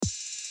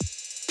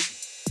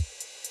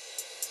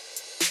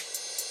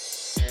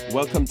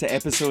Welcome to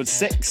episode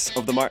 6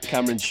 of The Mark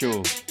Cameron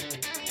Show.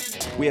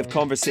 We have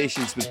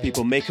conversations with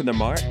people making their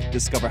mark,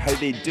 discover how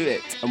they do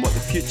it and what the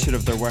future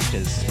of their work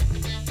is.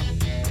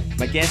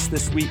 My guests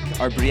this week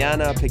are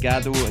Briana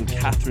Pegado and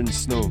Katherine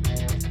Snow.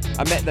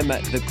 I met them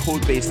at the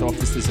Codebase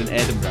offices in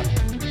Edinburgh.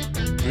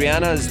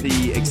 Briana is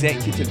the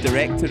Executive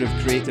Director of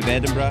Creative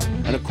Edinburgh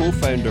and a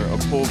co-founder of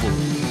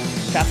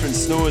Povo. Katherine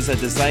Snow is a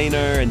designer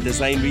and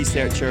design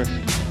researcher,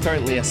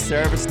 currently a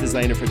service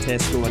designer for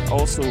Tesco and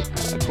also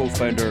a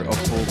co-founder of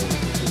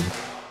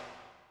Povo.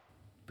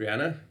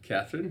 Briana,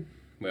 Katherine,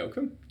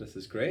 welcome. This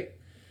is great.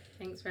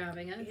 Thanks for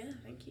having us. Yeah,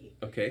 thank you.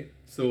 Okay,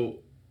 so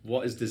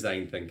what is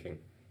design thinking?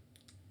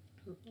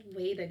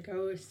 Way to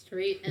go,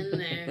 straight in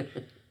there.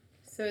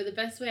 So the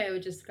best way I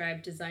would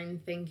describe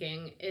design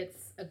thinking,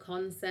 it's a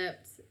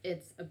concept,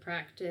 it's a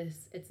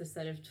practice, it's a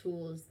set of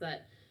tools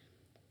that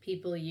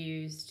people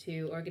use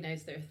to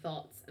organize their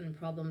thoughts and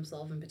problem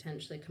solve and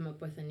potentially come up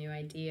with a new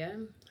idea.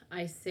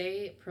 I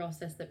say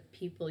process that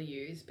people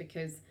use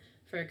because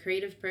for a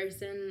creative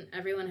person,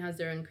 everyone has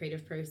their own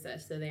creative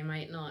process, so they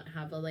might not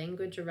have a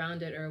language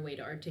around it or a way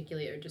to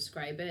articulate or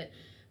describe it.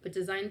 But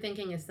design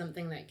thinking is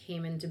something that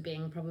came into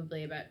being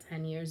probably about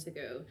 10 years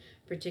ago,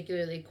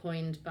 particularly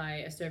coined by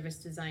a service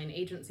design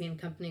agency and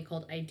company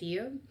called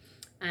IDEO.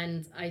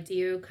 And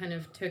IDEO kind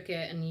of took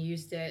it and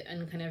used it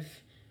and kind of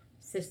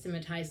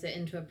systematized it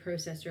into a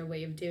process or a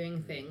way of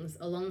doing things.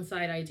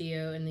 Alongside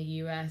IDEO in the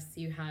US,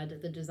 you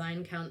had the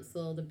Design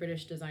Council, the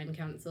British Design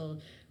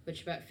Council,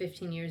 which about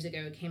 15 years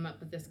ago came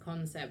up with this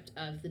concept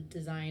of the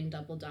design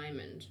double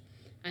diamond.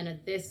 And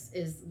this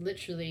is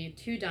literally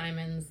two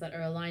diamonds that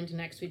are aligned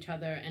next to each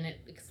other, and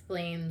it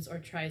explains or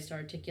tries to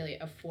articulate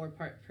a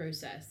 4-part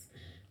process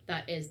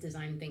that is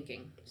design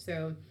thinking.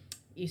 So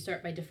you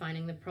start by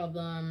defining the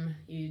problem,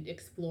 you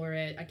explore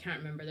it. I can't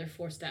remember, there are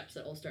 4 steps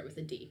that all start with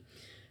a D.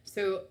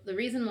 So the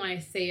reason why I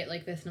say it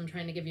like this, and I'm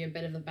trying to give you a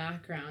bit of a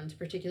background,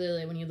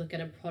 particularly when you look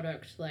at a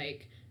product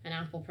like an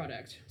Apple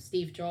product,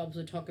 Steve Jobs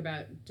would talk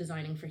about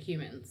designing for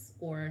humans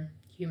or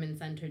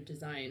human-centered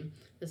design.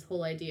 This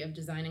whole idea of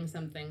designing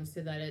something so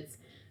that it's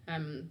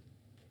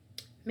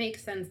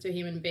makes sense to a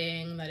human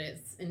being, that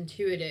it's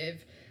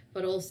intuitive,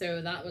 but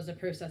also that was a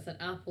process that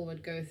Apple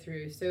would go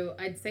through. So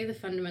I'd say the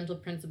fundamental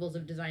principles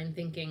of design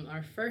thinking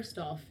are, first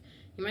off,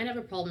 you might have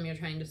a problem you're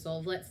trying to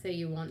solve. Let's say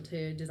you want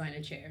to design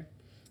a chair.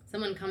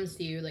 Someone comes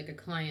to you like a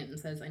client and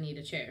says, I need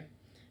a chair.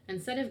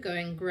 Instead of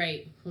going,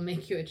 great, we'll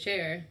make you a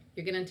chair,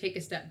 you're going to take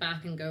a step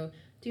back and go,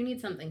 do you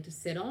need something to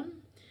sit on?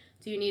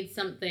 Do you need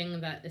something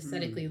that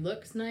aesthetically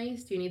looks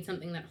nice? Do you need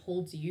something that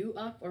holds you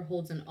up or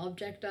holds an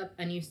object up?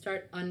 And you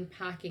start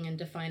unpacking and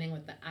defining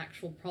what the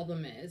actual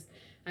problem is,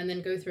 and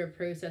then go through a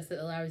process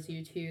that allows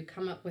you to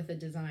come up with a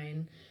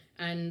design,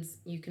 and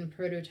you can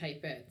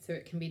prototype it so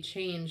it can be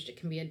changed, it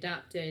can be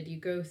adapted. You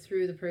go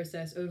through the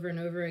process over and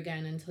over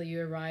again until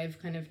you arrive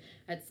kind of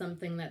at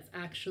something that's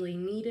actually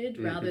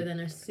needed rather than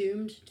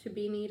assumed to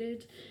be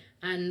needed.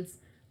 And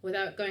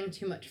without going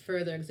too much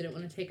further, because I don't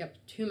want to take up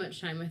too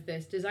much time with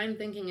this, design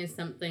thinking is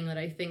something that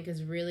I think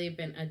has really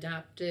been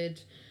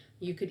adapted.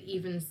 You could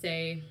even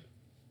say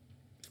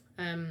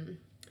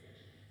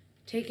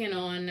taken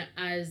on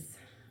as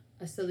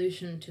a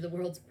solution to the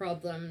world's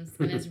problems,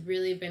 and has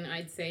really been,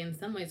 I'd say, in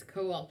some ways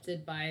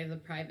co-opted by the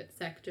private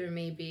sector,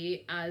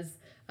 maybe as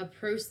a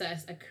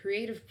process, a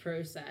creative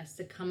process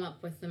to come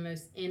up with the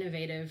most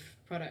innovative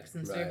products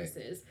and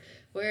services.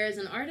 Whereas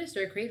an artist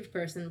or a creative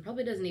person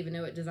probably doesn't even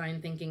know what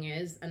design thinking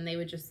is, and they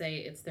would just say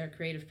it's their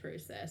creative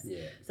process. So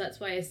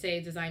that's why I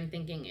say design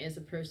thinking is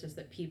a process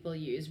that people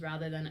use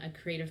rather than a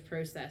creative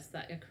process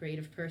that a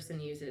creative person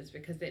uses,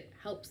 because it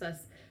helps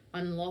us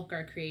unlock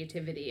our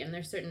creativity, and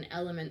there's certain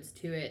elements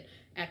to it,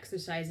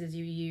 exercises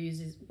you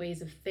use,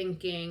 ways of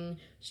thinking,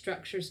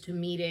 structures to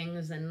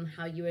meetings, and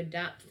how you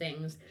adapt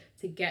things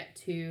to get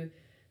to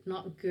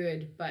not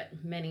good but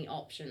many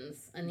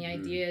options. And the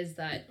idea is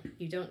that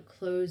you don't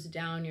close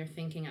down your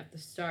thinking at the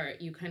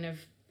start. You kind of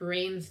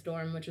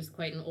brainstorm, which is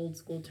quite an old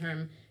school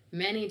term,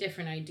 many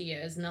different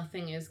ideas.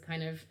 Nothing is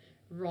kind of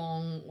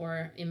wrong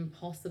or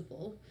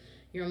impossible.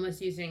 You're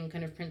almost using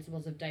kind of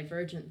principles of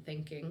divergent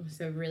thinking,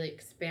 so really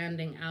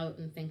expanding out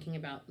and thinking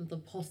about the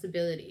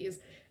possibilities,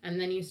 and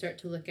then you start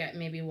to look at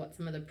maybe what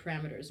some of the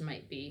parameters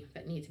might be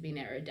that need to be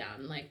narrowed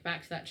down. Like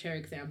back to that chair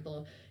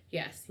example,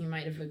 yes, you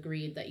might have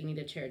agreed that you need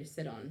a chair to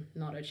sit on,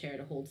 not a chair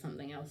to hold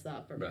something else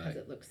up or because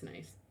it looks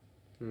nice.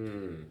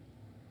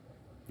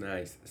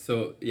 Nice.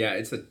 So yeah,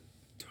 it's a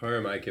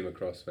term I came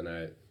across when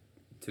I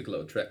took a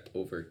little trip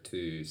over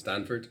to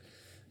Stanford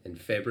in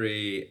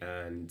February,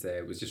 and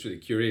was just really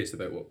curious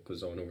about what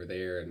goes on over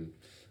there and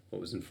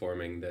what was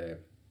informing the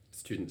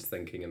students'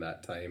 thinking in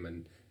that time,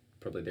 and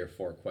probably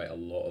therefore quite a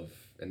lot of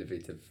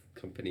innovative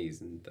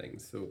companies and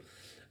things. So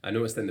I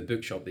noticed in the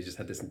bookshop they just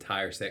had this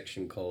entire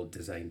section called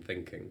design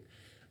thinking,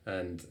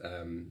 and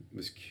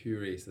was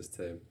curious as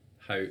to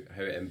how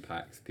it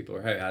impacts people,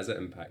 or how has it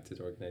impacted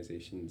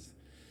organizations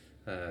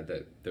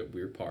that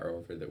we're part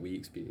of or that we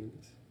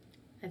experience.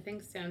 I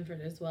think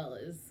Stanford as well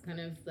is kind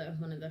of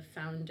one of the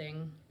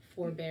founding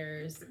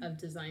forebearers of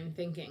design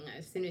thinking.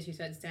 As soon as you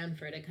said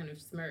Stanford, I kind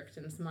of smirked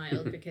and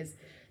smiled because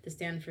the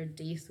Stanford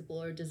D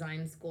School or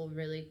Design School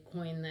really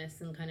coined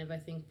this and kind of, I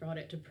think, brought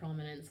it to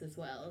prominence as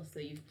well. So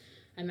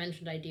I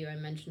mentioned IDEO, I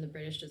mentioned the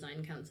British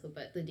Design Council,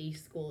 but the D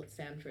School at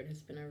Stanford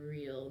has been a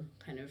real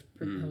kind of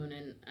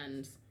proponent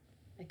and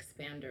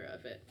expander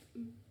of it.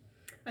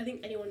 I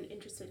think anyone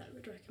interested, I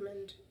would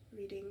recommend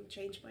reading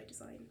Change by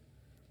Design,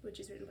 which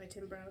is written by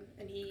Tim Brown,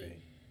 and he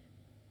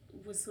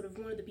was sort of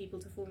one of the people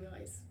to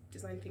formalise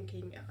design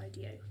thinking at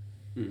IDEO.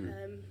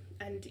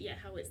 And yeah,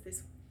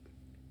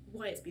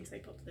 why it's been so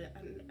popular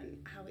and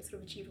how it's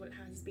sort of achieved what it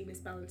has been this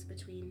balance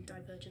between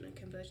divergent and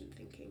convergent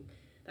thinking.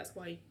 That's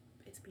why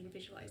it's been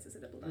visualised as a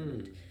double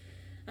diamond.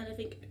 And I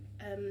think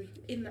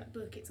in that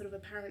book it's sort of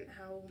apparent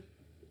how,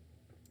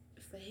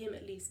 for him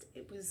at least,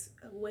 it was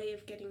a way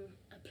of getting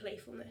a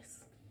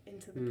playfulness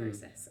into the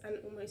process and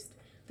almost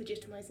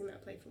legitimising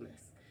that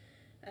playfulness.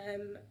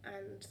 And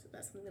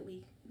that's something that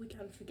we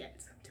can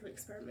forget to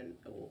experiment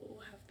or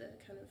have the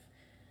kind of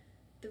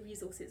the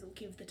resources or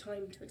give the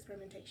time to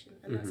experimentation.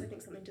 And that's, I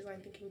think, something design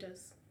thinking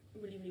does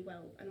really, really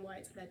well, and why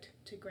it's led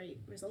to great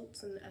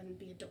results and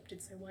be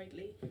adopted so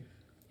widely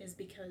is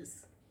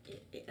because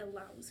it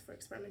allows for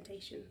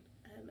experimentation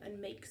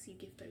and makes you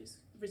give those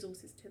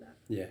resources to that.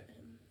 Yeah.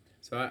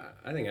 So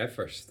I think I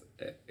first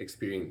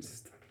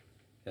experienced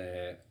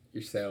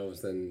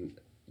yourselves, and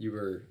you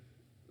were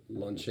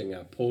launching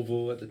a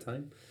Povo at the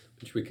time,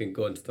 which we can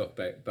go on to talk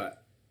about,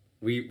 but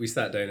we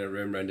sat down in a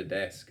room around a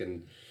desk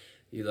and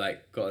you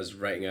got us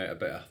writing out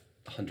about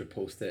 100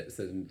 post-its,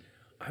 and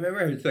I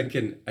remember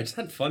thinking I just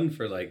had fun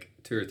for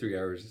 2 or 3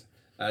 hours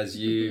as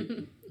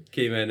you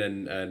came in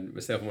and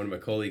myself and one of my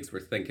colleagues were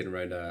thinking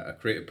around a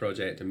creative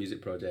project, a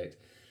music project,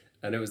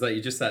 and it was like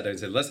you just sat down and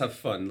said, let's have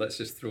fun, let's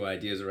just throw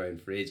ideas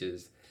around for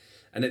ages.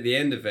 And at the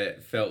end of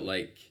it felt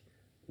like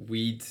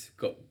we'd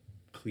got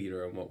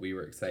clearer on what we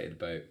were excited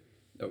about,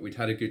 that we'd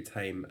had a good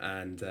time,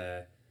 and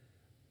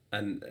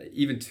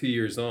even 2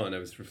 years on, I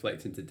was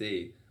reflecting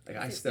today,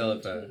 I still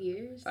have 2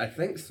 years? I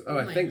think so. Oh,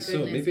 I think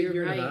so. Maybe a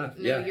year and a half.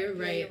 No, you're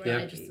right. Yeah.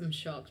 I just am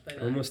shocked by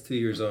that. Almost 2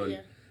 years on.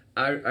 Yeah.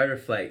 I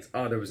reflect,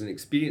 there was an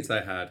experience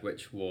I had,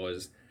 which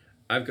was,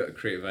 I've got a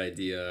creative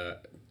idea,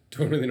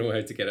 don't really know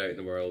how to get it out in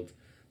the world,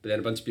 but then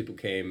a bunch of people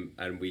came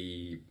and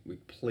we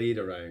played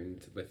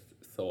around with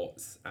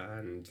thoughts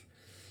and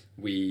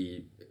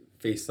we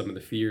faced some of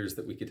the fears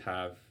that we could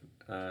have,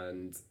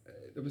 and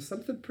there was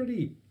something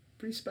pretty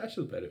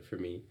special about it for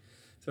me.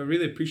 So I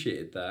really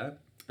appreciated that,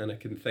 and I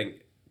can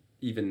think,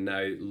 even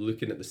now,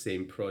 looking at the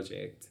same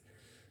project,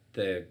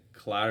 the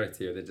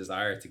clarity or the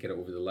desire to get it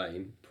over the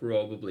line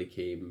probably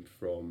came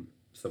from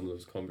some of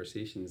those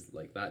conversations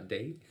like that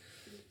day.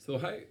 So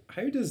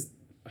how does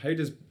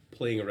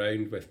playing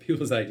around with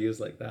people's ideas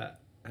like that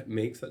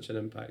make such an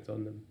impact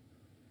on them?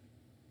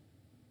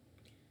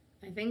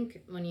 I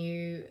think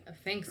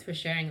thanks for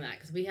sharing that,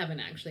 because we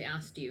haven't actually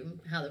asked you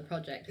how the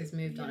project has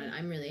moved on, and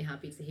I'm really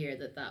happy to hear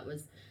that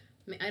was,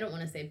 I don't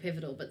want to say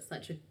pivotal, but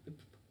such a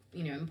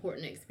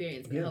important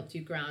experience that helped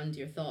you ground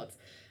your thoughts.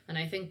 And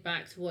I think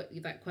back to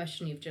that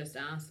question you've just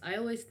asked, I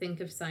always think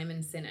of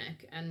Simon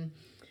Sinek and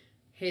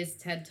his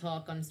TED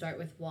Talk on Start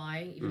With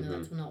Why, even though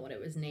that's not what it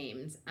was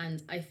named.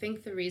 And I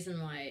think the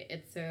reason why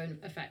it's so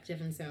effective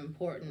and so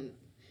important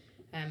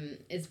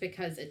is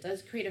because it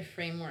does create a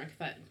framework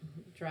that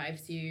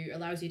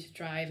allows you to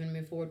drive and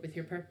move forward with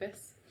your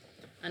purpose.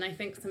 And I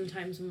think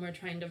sometimes when we're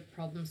trying to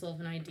problem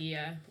solve an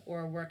idea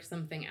or work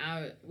something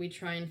out, we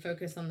try and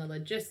focus on the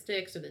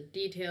logistics or the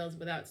details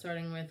without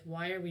starting with,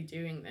 why are we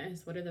doing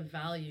this? What are the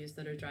values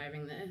that are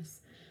driving this?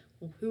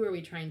 Who are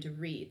we trying to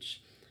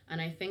reach? And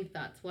I think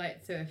that's why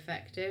it's so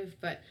effective.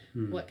 But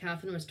what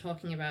Katherine was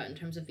talking about in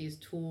terms of these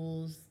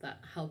tools that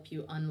help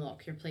you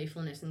unlock your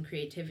playfulness and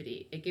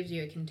creativity, it gives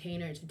you a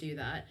container to do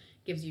that,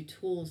 gives you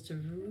tools to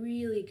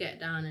really get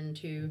down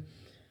into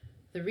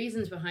the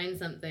reasons behind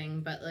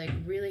something, but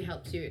really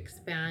helps you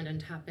expand and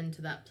tap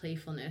into that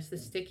playfulness. The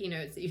sticky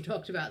notes that you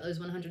talked about, those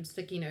 100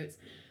 sticky notes,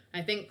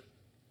 I think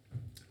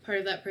part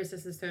of that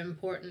process is so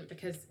important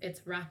because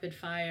it's rapid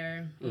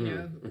fire,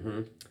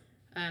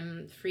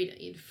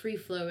 free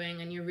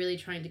flowing, and you're really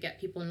trying to get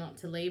people not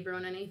to labor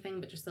on anything,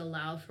 but just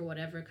allow for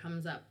whatever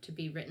comes up to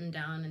be written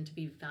down and to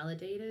be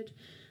validated.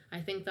 I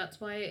think that's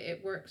why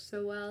it works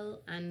so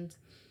well, and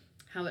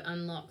how it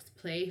unlocks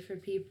play for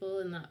people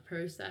in that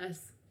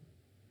process.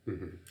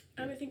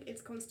 And I think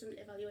it's constant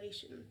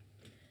evaluation,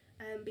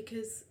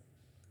 because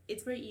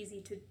it's very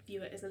easy to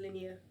view it as a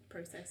linear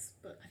process,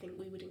 but I think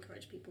we would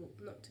encourage people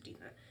not to do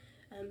that.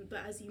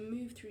 But as you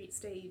move through each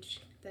stage,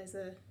 there's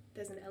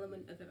an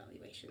element of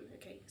evaluation.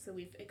 Okay, so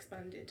we've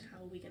expanded,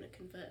 how are we going to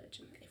converge?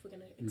 And if we're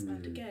going to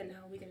expand again,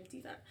 how are we going to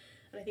do that?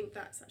 And I think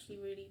that's actually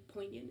really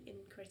poignant in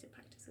creative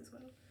practice as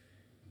well.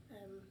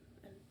 And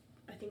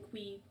I think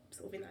we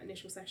sort of in that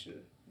initial session,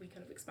 we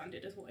kind of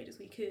expanded as wide as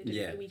we could.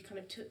 Yeah. We kind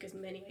of took as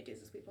many ideas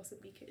as we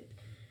possibly could.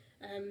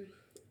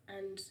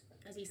 And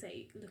as you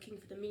say, looking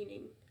for the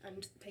meaning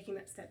and taking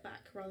that step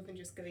back rather than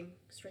just going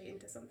straight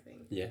into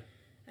something. Yeah.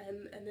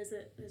 And there's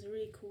a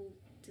really cool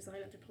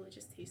design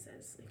anthropologist who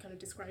says it kind of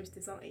describes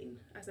design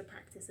as a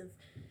practice of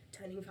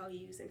turning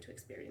values into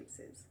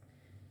experiences.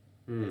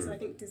 And so I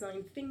think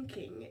design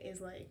thinking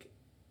is like,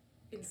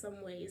 in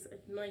some ways,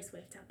 a nice way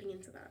of tapping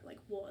into that. Like,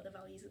 what are the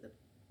values that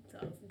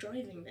are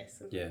driving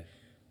this, and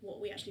what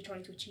are we actually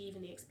trying to achieve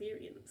in the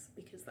experience?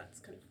 Because that's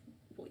kind of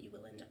what you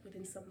will end up with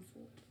in some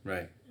form.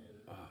 Right.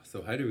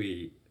 So how do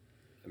we?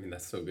 I mean,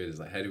 that's so good. Is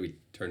like, how do we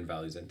turn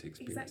values into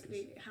experiences?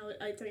 Exactly.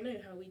 I don't know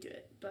how we do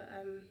it, but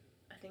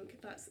I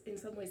think that's, in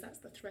some ways, that's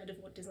the thread of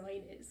what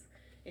design is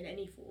in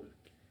any form.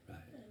 Right.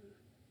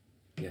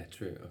 Yeah.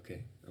 True.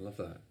 Okay. I love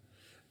that.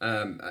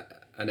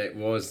 And it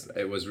was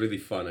really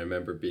fun. I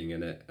remember being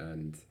in it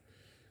and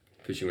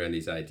pushing around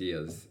these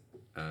ideas,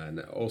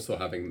 and also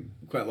having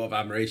quite a lot of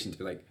admiration to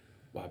be like,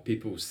 wow,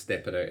 people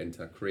stepping out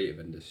into a creative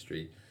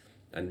industry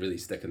and really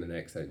sticking the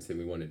necks out and saying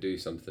we want to do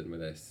something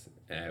with this,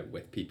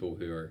 with people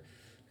who are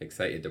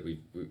excited that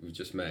we've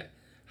just met.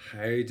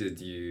 How did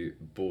you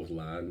both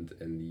land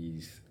in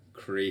these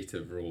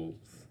creative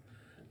roles?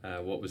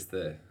 What was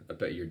a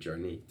bit of your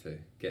journey to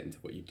get into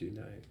what you do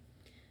now?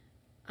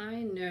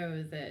 I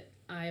know that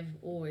I've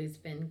always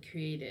been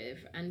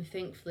creative, and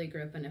thankfully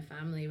grew up in a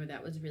family where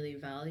that was really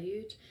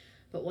valued.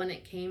 But when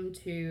it came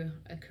to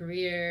a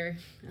career,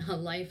 a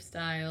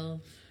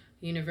lifestyle,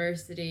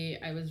 university,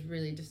 I was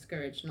really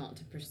discouraged not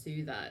to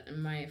pursue that.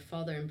 And my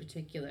father in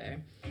particular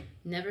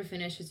never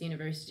finished his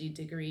university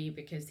degree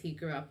because he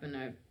grew up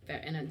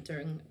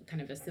during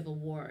kind of a civil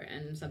war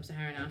in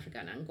sub-Saharan Africa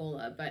and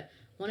Angola. But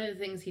one of the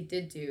things he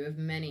did do, of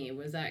many,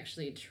 was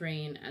actually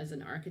train as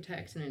an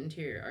architect and an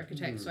interior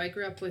architect. So I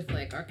grew up with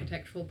like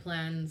architectural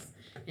plans,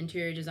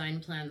 interior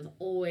design plans,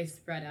 always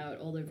spread out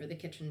all over the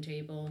kitchen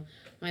table.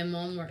 My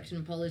mom worked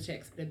in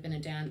politics but had been a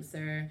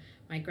dancer.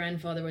 My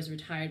grandfather was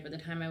retired by the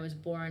time I was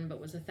born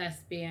but was a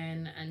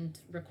thespian and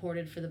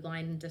recorded for the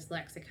blind and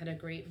dyslexic, had a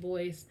great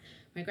voice.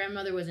 My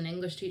grandmother was an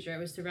English teacher. I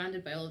was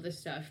surrounded by all of this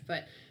stuff.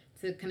 But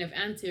to kind of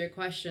answer your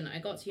question, I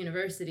got to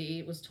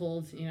university, was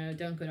told,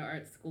 don't go to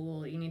art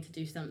school, you need to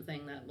do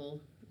something that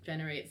will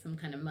generate some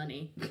kind of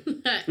money.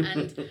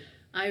 And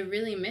I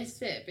really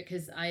missed it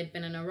because I'd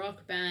been in a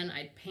rock band,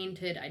 I'd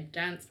painted, I'd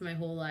danced my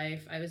whole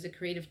life. I was a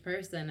creative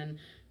person, and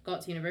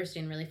got to university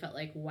and really felt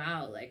like,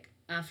 wow, like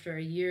after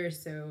a year or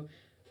so,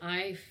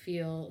 I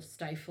feel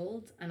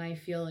stifled and I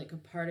feel like a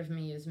part of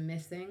me is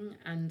missing.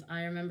 And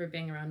I remember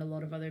being around a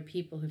lot of other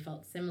people who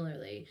felt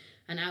similarly,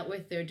 and out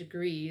with their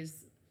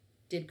degrees,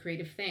 did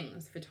creative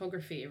things,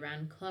 photography,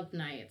 ran club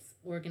nights,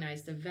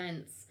 organized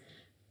events,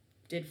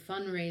 did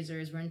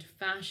fundraisers, were into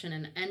fashion,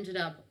 and ended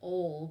up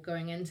all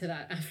going into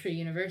that after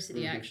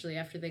university, actually,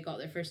 after they got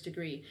their first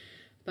degree.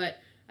 But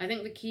I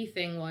think the key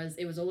thing was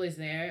it was always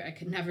there. I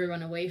could never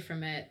run away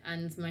from it.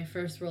 And my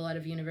first role out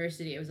of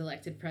university, I was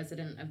elected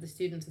president of the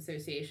Students'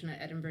 Association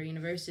at Edinburgh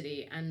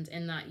University. And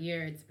in that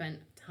year, I'd spent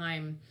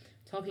time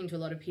talking to a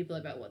lot of people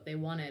about what they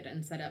wanted,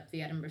 and set up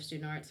the Edinburgh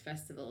Student Arts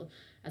Festival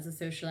as a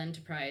social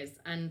enterprise.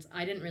 And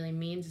I didn't really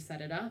mean to set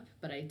it up,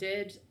 but I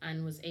did,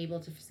 and was able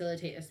to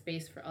facilitate a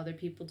space for other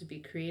people to be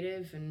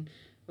creative. And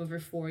over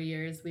 4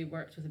 years, we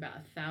worked with about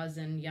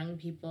 1,000 young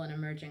people and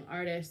emerging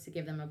artists to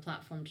give them a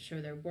platform to show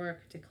their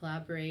work, to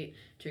collaborate,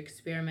 to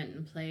experiment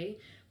and play.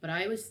 But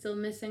I was still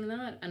missing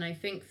that. And I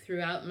think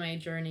throughout my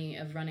journey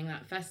of running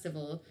that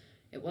festival,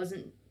 it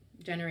wasn't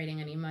generating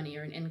any money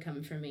or an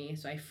income for me.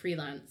 So I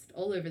freelanced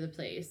all over the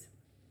place.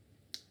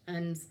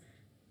 And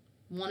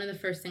one of the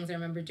first things I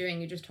remember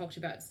doing, you just talked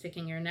about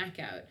sticking your neck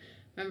out.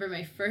 Remember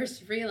my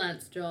first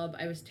freelance job,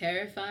 I was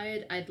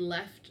terrified. I'd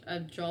left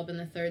a job in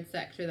the third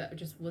sector that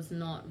just was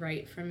not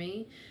right for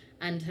me,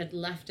 and had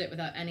left it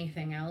without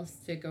anything else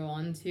to go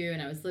on to.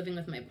 And I was living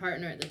with my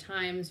partner at the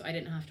time, so I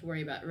didn't have to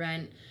worry about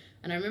rent.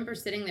 And I remember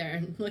sitting there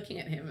and looking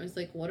at him. I was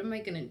like, what am I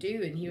going to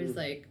do? And he was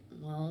like,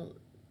 well,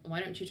 why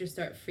don't you just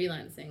start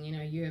freelancing?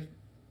 You have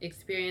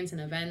experience in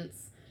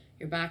events,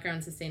 your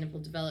background, sustainable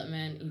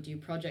development, you do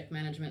project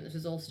management. This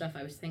is all stuff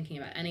I was thinking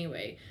about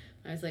anyway.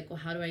 And I was like, well,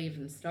 how do I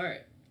even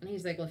start? And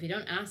he's like, well, if you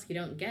don't ask, you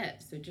don't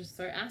get. So just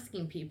start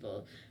asking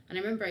people. And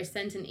I remember I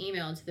sent an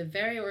email to the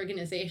very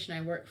organization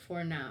I work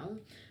for now.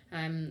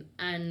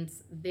 And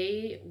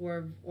they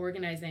were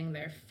organizing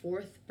their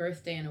 4th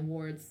birthday and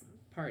awards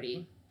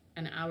party.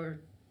 And our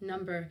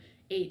number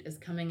 8 is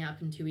coming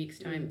up in 2 weeks'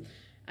 time.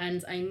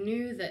 And I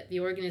knew that the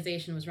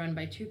organization was run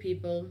by 2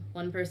 people.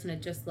 One person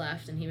had just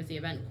left, and he was the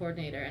event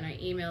coordinator. And I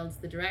emailed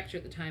the director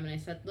at the time, and I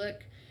said,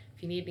 look,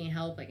 if you need any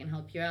help, I can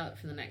help you out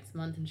for the next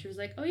month. And she was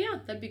like, oh yeah,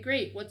 that'd be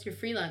great. What's your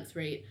freelance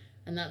rate?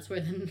 And that's where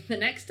the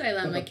next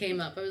dilemma came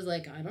up. I was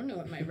like, I don't know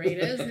what my rate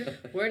is.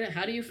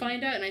 How do you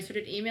find out? And I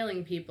started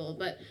emailing people.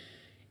 But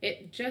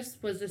it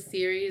just was a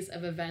series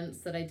of events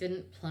that I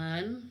didn't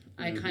plan.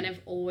 I kind of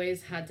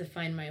always had to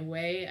find my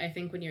way. I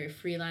think when you're a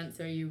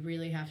freelancer, you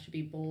really have to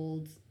be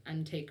bold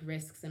and take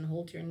risks and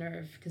hold your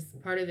nerve, because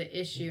part of the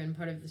issue and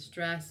part of the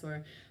stress,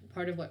 or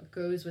part of what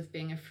goes with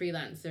being a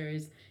freelancer,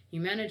 is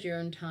you manage your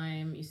own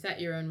time, you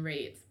set your own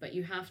rates, but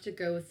you have to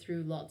go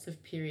through lots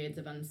of periods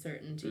of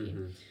uncertainty.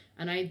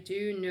 And I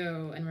do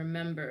know and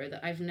remember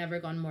that I've never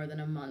gone more than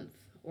a month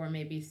or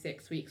maybe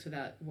 6 weeks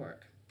without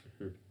work.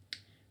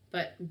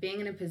 But being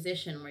in a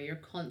position where you're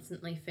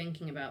constantly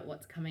thinking about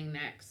what's coming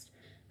next,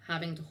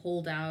 having to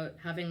hold out,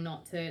 having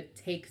not to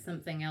take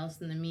something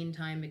else in the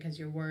meantime because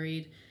you're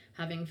worried,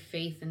 having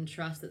faith and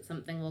trust that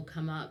something will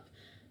come up.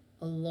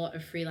 A lot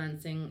of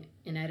freelancing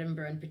in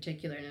Edinburgh in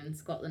particular, and in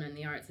Scotland in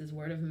the arts, is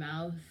word of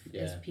mouth,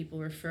 is people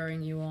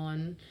referring you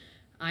on.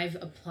 I've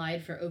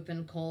applied for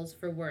open calls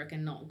for work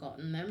and not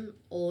gotten them.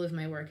 All of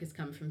my work has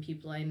come from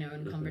people I know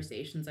and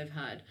conversations I've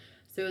had.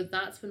 So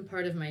that's been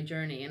part of my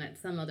journey, and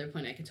at some other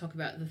point I could talk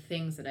about the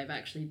things that I've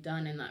actually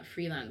done in that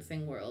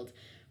freelancing world.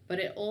 But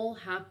it all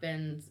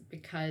happened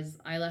because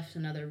I left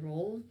another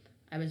role.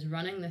 I was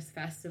running this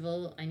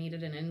festival, I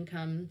needed an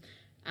income,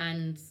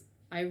 and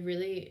I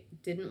really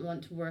didn't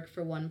want to work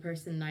for one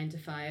person 9 to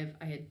 5.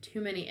 I had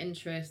too many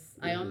interests.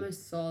 I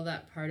almost saw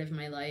that part of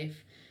my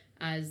life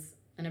as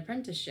an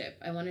apprenticeship.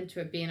 I wanted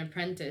to be an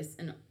apprentice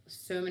in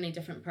so many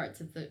different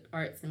parts of the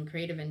arts and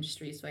creative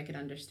industry so I could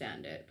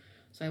understand it.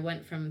 So I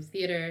went from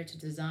theatre to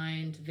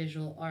design to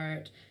visual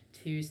art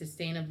to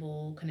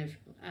sustainable kind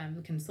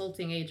of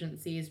consulting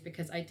agencies,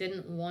 because I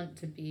didn't want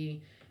to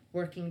be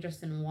working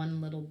just in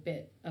one little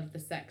bit of the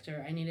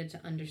sector. I needed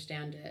to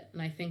understand it.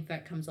 And I think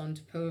that comes on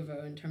to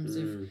Povo in terms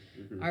of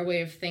our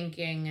way of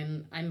thinking.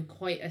 And I'm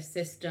quite a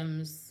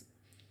systems,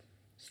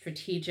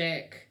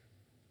 strategic,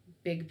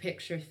 big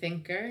picture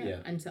thinker. Yeah.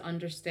 And to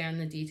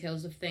understand the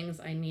details of things,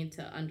 I need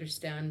to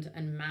understand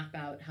and map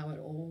out how it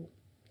all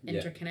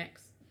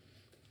interconnects.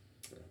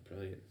 Oh,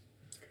 brilliant.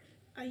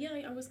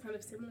 I was kind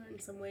of similar in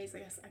some ways. I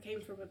guess I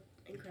came from an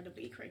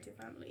incredibly creative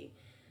family,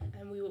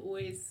 and we were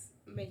always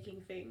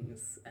making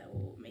things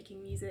or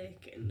making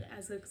music, and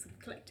as a sort of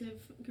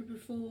collective group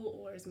of 4,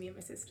 or as me and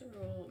my sister,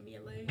 or me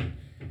alone.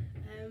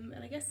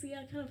 And I guess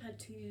I kind of had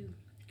 2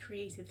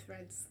 creative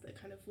threads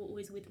that kind of were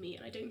always with me,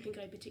 and I don't think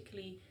I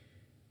particularly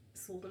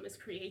saw them as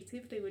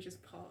creative. They were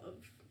just part of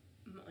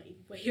my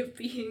way of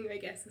being, I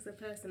guess, as a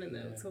person.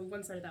 And so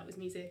one side of that was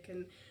music,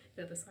 and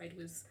the other side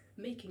was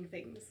making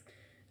things.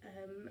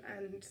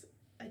 And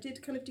I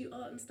did kind of do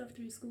art and stuff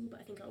through school, but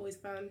I think I always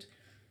found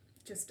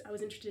I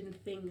was interested in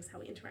things, how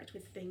we interact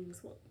with things,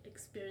 what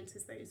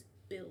experiences those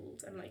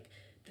build, and like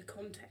the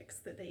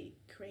context that they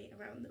create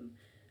around them.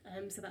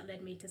 So that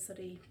led me to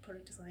study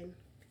product design,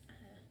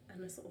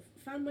 and I sort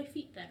of found my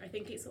feet there. I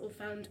think it sort of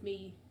found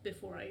me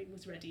before I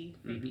was ready,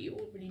 maybe,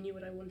 or really knew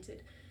what I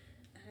wanted.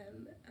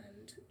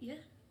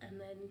 And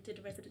then did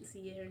a residency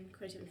year in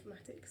creative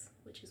informatics,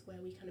 which is where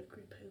we kind of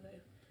grew Povo.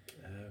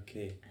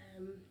 Okay.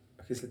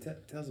 Okay, so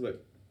tell us about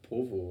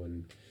Povo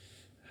and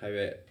how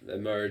it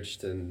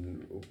emerged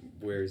and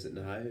where is it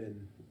now?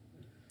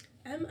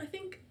 And I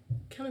think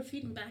kind of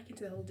feeding back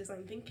into the whole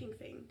design thinking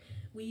thing,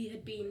 we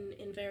had been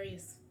in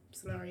various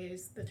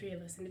scenarios, the 3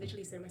 of us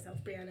individually, so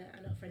myself, Briana,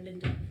 and our friend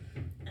Linda,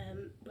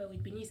 where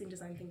we'd been using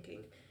design thinking.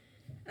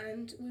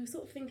 And we were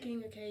sort of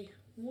thinking, okay,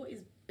 what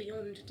is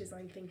beyond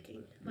design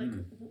thinking? Like,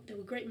 there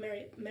were great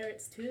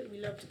merits to it. We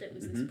loved that it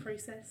was this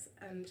process,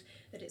 and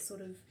that it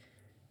sort of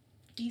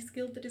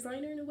de-skilled the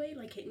designer in a way.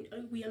 Like,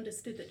 we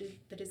understood that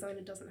the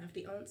designer doesn't have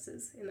the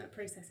answers in that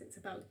process. It's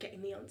about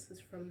getting the answers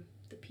from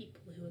the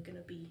people who are going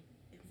to be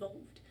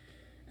involved.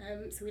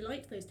 So we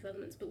liked those 2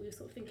 elements, but we were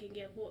sort of thinking,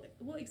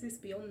 what exists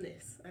beyond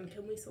this? And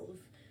can we sort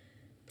of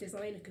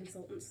design a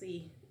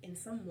consultancy in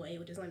some way,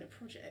 or design a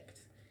project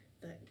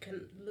that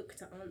can look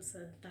to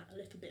answer that a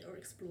little bit, or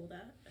explore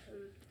that?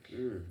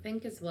 I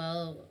think as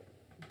well,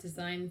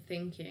 design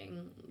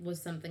thinking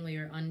was something we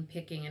were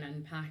unpicking and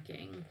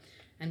unpacking.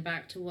 And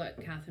back to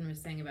what Katherine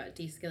was saying about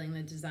de-skilling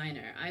the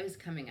designer, I was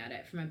coming at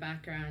it from a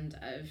background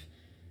of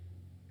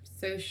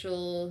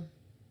social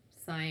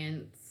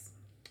science,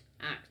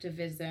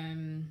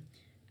 activism,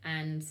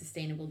 and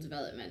sustainable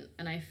development.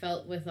 And I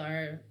felt with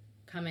our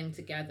coming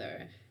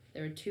together,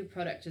 there were 2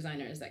 product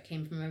designers that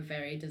came from a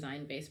very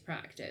design-based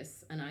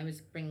practice, and I was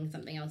bringing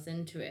something else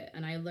into it.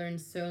 And I learned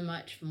so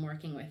much from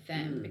working with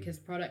them, because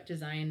product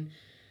design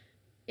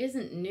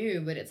isn't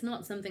new, but it's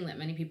not something that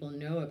many people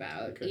know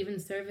about. Okay. Even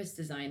service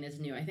design is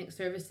new. I think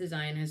service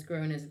design has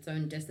grown as its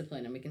own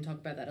discipline, and we can talk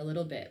about that a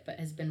little bit, but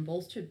has been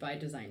bolstered by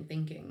design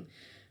thinking.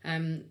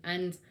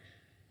 And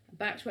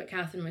back to what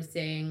Katherine was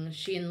saying,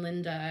 she and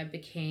Linda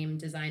became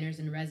designers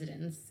in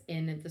residence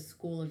in the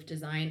School of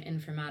Design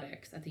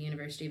Informatics at the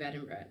University of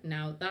Edinburgh.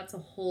 Now, that's a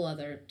whole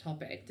other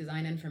topic.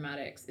 Design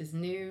informatics is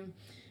new.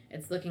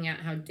 It's looking at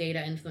how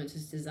data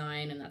influences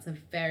design, and that's a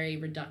very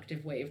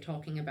reductive way of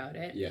talking about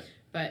it. Yeah.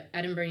 But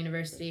Edinburgh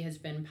University has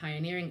been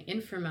pioneering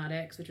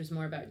informatics, which was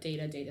more about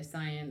data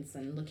science,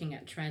 and looking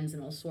at trends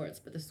and all sorts.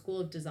 But the School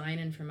of Design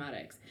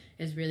Informatics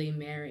is really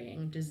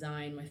marrying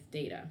design with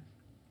data.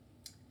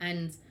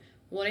 And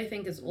what I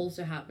think is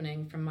also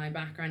happening from my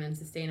background in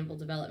sustainable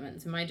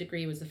development, so my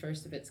degree was the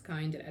first of its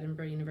kind at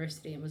Edinburgh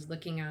University, and was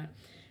looking at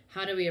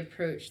how do we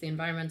approach the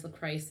environmental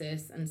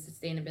crisis and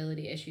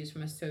sustainability issues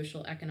from a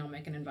social,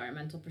 economic, and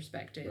environmental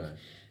perspective. Right.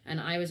 And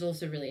I was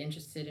also really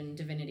interested in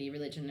divinity,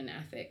 religion, and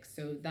ethics.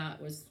 So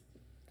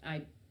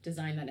I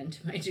designed that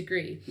into my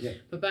degree. Yeah.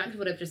 But back to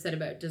what I've just said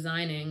about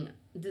designing,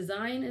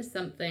 design is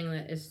something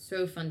that is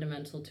so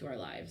fundamental to our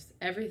lives.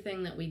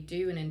 Everything that we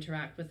do and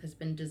interact with has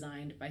been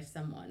designed by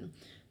someone.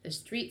 The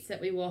streets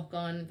that we walk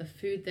on, the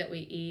food that we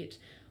eat,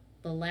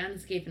 the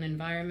landscape and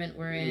environment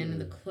we're in,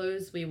 the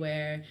clothes we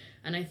wear.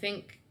 And I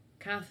think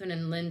Katherine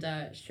and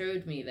Linda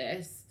showed me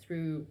this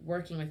through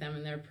working with them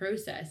in their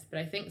process. But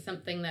I think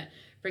something that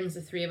brings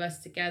the three of us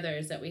together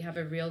is that we have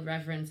a real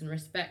reverence and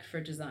respect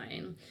for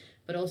design,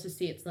 but also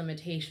see its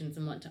limitations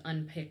and want to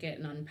unpick it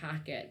and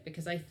unpack it.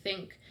 Because I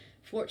think,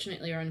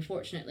 fortunately or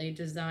unfortunately,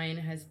 design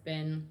has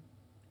been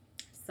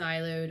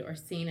siloed or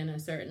seen in a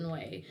certain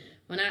way,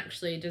 when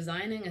actually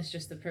designing is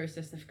just the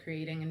process of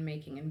creating and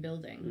making and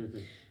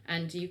building.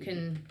 And you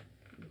can,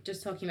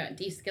 just talking about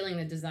de-skilling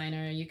the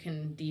designer, you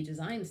can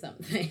de-design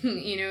something.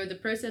 You know, the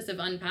process of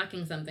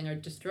unpacking something or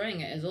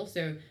destroying it is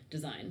also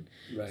design.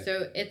 Right.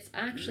 So it's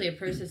actually a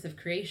process of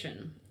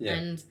creation. Yeah.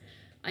 And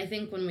I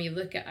think when we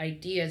look at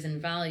ideas and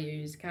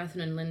values,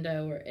 Katherine and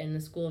Linda were in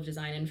the School of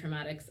Design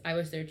Informatics. I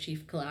was their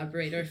chief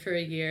collaborator for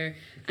a year,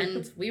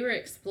 and we were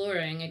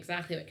exploring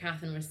exactly what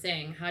Katherine was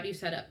saying. How do you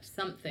set up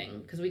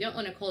something? Because we don't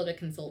want to call it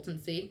a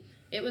consultancy.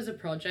 It was a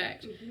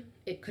project.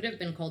 It could have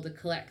been called a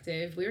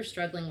collective. We were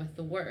struggling with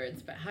the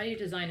words, but how do you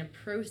design a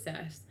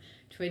process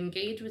to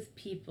engage with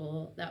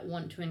people that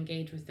want to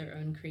engage with their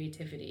own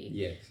creativity?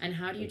 Yes. And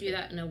how do you do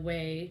that in a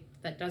way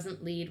that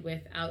doesn't lead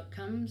with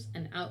outcomes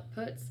and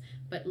outputs,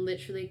 but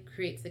literally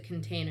creates a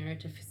container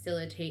to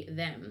facilitate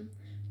them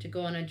to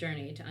go on a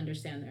journey to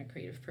understand their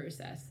creative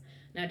process?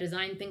 Now,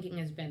 design thinking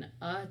has been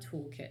a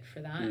toolkit for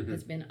that,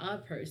 has been a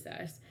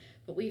process,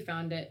 but we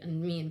found it, and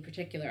me in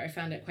particular, I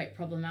found it quite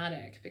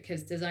problematic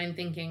because design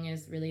thinking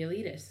is really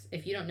elitist.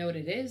 If you don't know what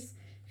it is,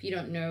 if you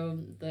don't know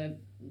the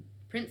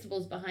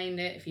principles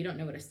behind it, if you don't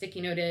know what a sticky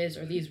note is,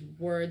 or these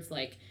words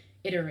like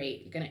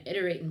iterate, you're going to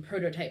iterate and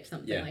prototype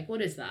something, like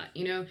what is that,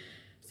 you know?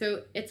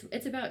 So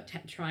it's about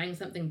trying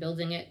something,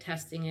 building it,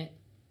 testing it,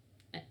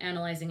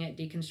 analyzing it,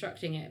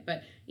 deconstructing it.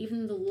 But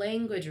even the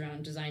language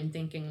around design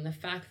thinking and the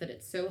fact that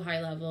it's so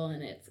high level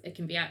and it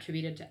can be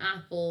attributed to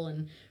Apple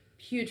and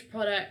huge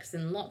products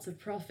and lots of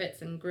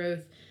profits and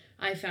growth,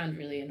 I found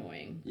really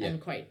annoying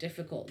and quite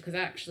difficult, because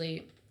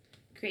actually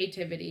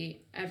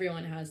creativity,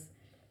 everyone has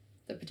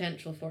the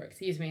potential for,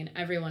 and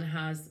everyone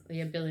has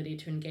the ability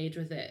to engage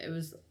with it. It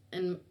was,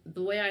 and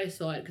the way I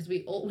saw it, because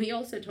we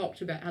also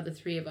talked about how the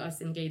three of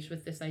us engaged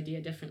with this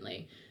idea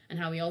differently and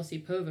how we all see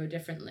Povo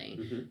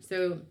differently.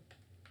 So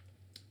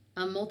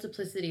a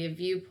multiplicity of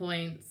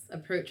viewpoints,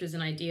 approaches,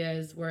 and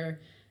ideas were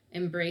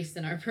embraced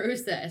in our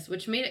process,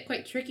 which made it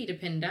quite tricky to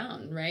pin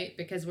down, right?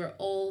 Because we're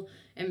all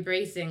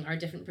embracing our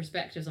different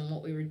perspectives on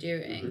what we were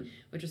doing,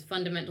 which was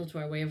fundamental to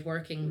our way of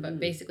working, but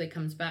basically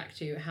comes back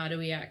to how do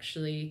we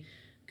actually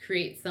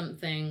create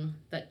something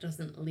that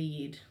doesn't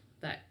lead,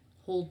 that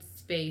holds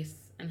space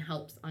and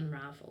helps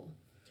unravel.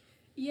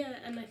 Yeah,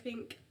 and I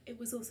think it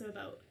was also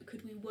about,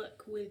 could we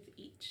work with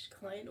each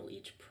client or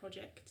each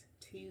project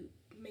to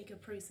make a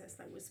process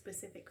that was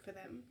specific for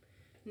them,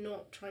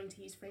 not trying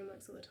to use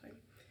frameworks all the time,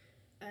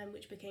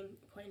 which became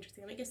quite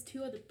interesting. And I guess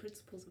two other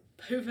principles of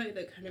Povo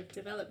that kind of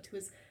developed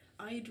was,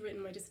 I'd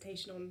written my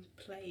dissertation on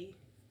play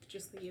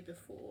just the year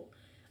before,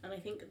 and I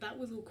think that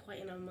was all quite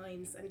in our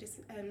minds, and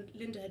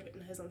Linda had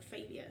written hers on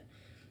failure.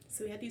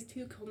 So we had these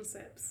two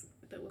concepts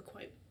that were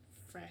quite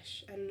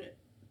fresh, and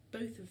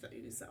both of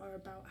those are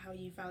about how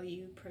you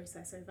value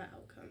process over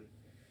outcome,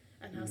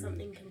 and how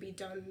something can be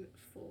done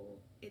for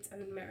its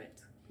own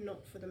merit,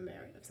 not for the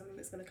merit of something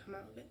that's going to come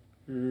out of it.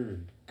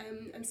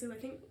 And so I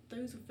think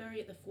those were very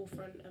at the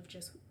forefront of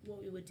just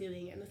what we were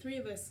doing, and the three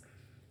of us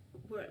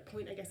were at a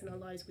point, I guess, in our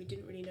lives we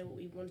didn't really know what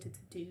we wanted to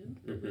do,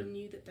 but we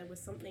knew that there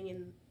was something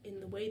in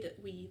the way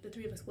that the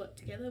three of us worked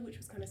together, which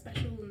was kind of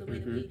special, and the way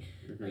that we,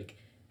 like,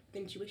 the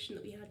intuition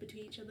that we had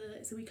between each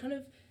other. So we kind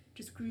of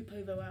just grew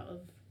Povo out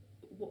of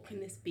what can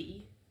this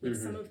be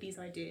with some of these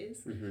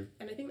ideas, and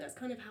I think that's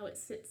kind of how it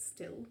sits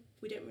still.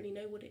 We don't really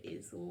know what it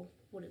is or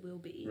what it will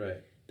be,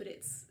 but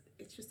it's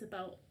just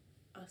about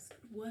us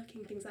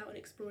working things out and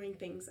exploring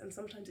things, and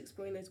sometimes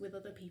exploring those with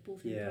other people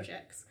through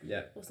projects,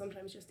 or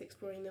sometimes just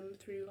exploring them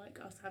through, like,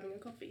 us having a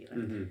coffee.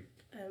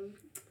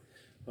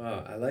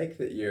 Wow, I like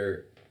that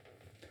you're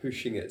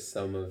pushing at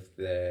some of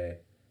the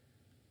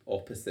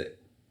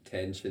opposite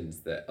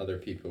tensions that other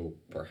people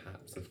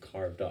perhaps have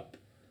carved up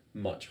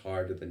much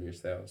harder than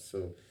yourselves.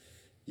 So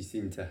you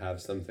seem to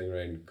have something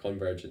around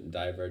convergent and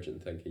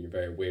divergent thinking. You're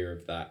very aware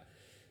of that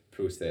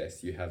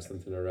process. You have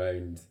something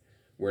around,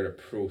 we're in a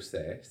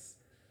process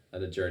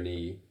and a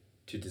journey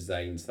to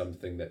design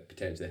something that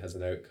potentially has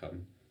an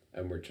outcome,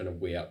 and we're trying to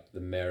weigh up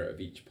the merit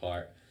of each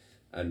part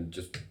and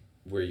just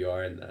where you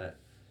are in that.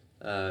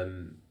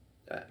 I'm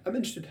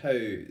interested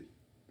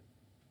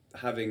how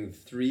having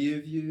three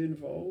of you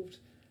involved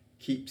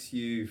keeps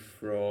you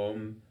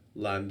from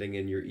landing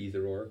in your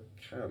either or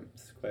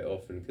camps quite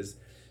often, because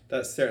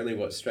that's certainly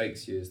what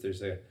strikes you, is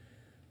there's a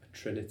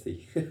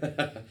trinity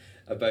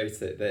about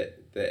it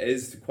that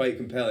is quite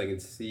compelling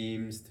and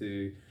seems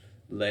to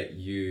let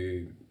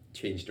you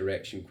change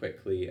direction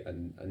quickly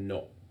and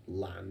not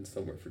land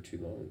somewhere for too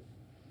long.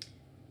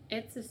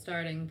 It's a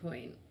starting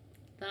point.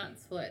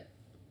 that's what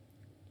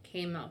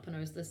came up when I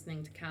was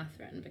listening to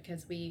Katherine,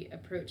 because we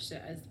approached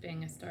it as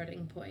being a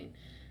starting point.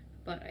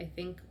 But I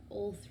think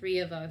all three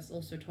of us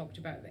also talked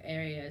about the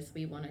areas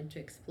we wanted to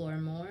explore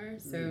more.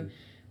 So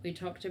we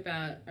talked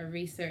about a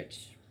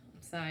research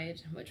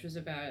side, which was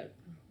about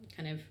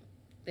kind of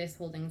this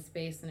holding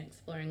space and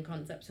exploring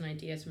concepts and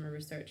ideas from a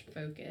research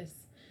focus.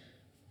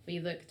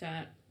 We looked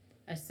at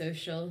a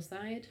social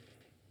side.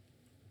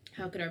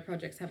 How could our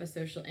projects have a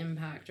social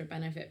impact or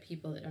benefit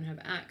people that don't have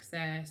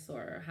access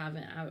or have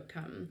an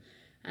outcome?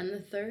 And the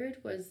third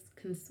was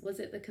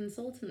it the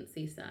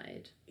consultancy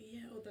side?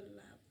 Yeah, or the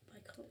lab.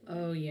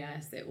 Oh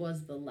yes, it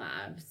was the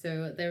lab.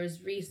 So there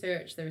was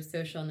research, there was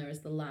social, and there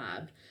was the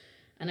lab.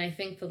 And I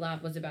think the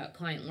lab was about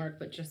client work,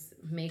 but just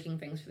making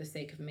things for the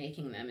sake of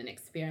making them and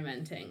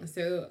experimenting.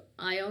 So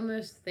I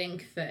almost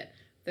think that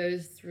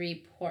those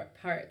three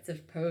parts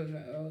of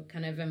Povo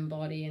kind of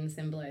embody and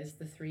symbolize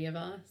the three of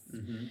us,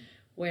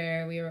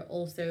 where we were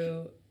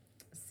also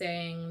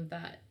saying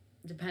that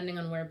depending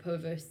on where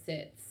Povo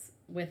sits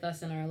with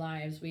us in our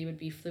lives, we would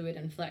be fluid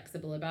and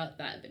flexible about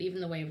that. But even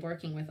the way of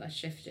working with us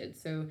shifted.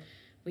 So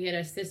we had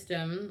a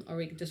system, or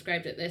we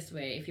described it this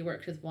way: if you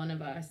worked with one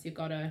of us, you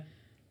got a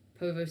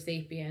Povo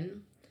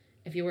sapien.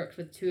 If you worked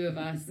with two of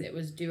us, it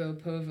was duo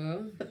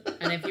Povo.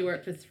 And if you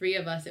worked with three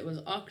of us, it was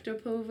octo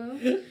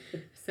Povo.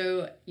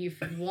 So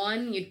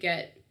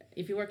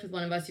if you worked with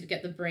one of us, you'd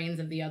get the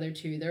brains of the other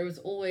two. There was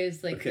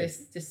always this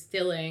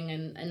distilling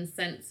and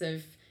sense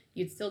of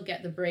you'd still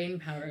get the brain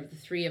power of the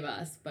three of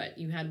us, but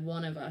you had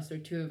one of us or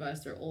two of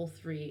us or all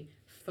three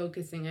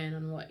focusing in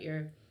on what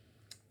your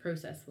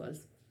process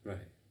was. Right.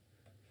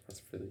 That's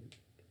brilliant.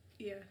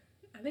 Yeah,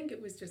 I think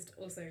it was just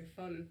also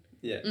fun.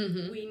 Yeah.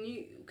 Mm-hmm. We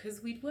knew,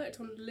 because we'd worked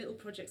on little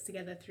projects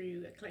together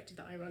through a collective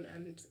that I run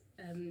and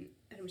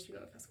Edinburgh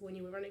Student Art Festival when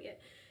you were running it,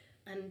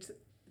 and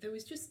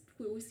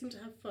we always seemed to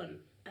have fun.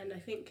 And I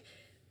think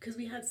because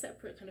we had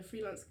separate kind of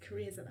freelance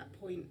careers at that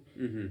point,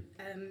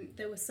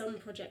 there were some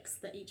projects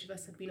that each of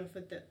us had been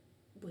offered that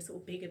were sort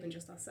of bigger than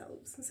just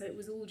ourselves. So it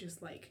was all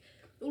just like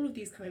all of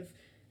these kind of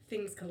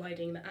things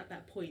colliding that at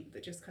that point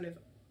that just kind of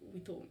we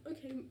thought,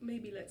 okay,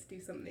 maybe let's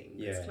do something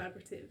that's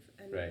collaborative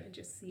and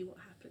just see what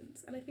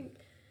happens. And I think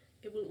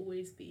it will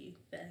always be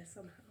there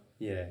somehow.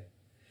 Yeah.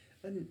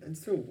 And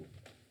so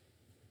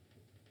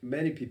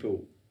many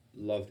people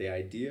love the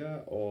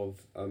idea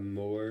of a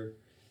more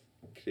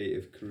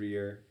creative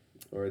career,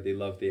 or they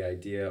love the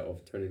idea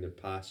of turning their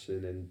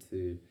passion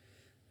into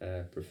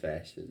a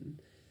profession.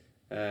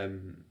 But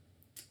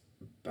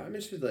I'm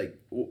interested, like,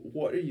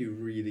 what are you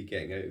really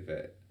getting out of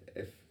it?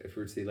 If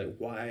we're to say, like,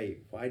 why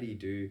do you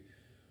do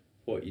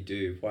what you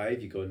do? Why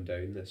have you gone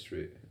down this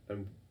route?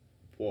 And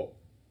what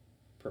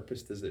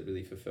purpose does it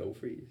really fulfill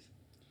for you?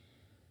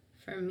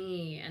 For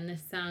me, and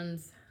this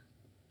sounds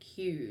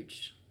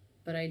huge,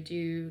 but I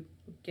do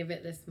give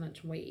it this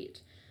much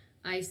weight,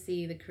 I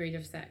see the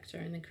creative sector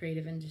and the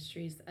creative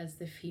industries as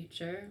the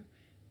future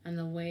and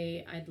the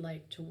way I'd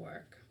like to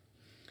work.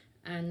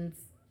 And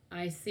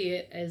I see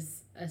it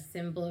as a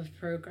symbol of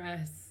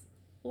progress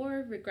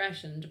or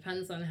regression,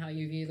 depends on how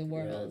you view the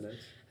world.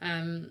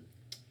 Yeah, nice.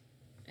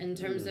 In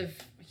terms of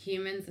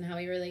humans and how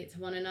we relate to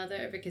one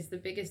another, because the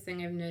biggest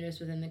thing I've noticed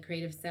within the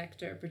creative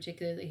sector,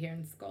 particularly here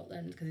in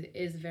Scotland, because it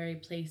is very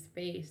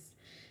place-based,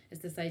 is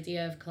this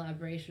idea of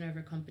collaboration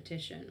over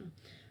competition.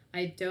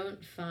 I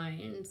don't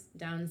find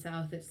down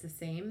south it's the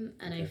same,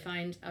 and I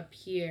find up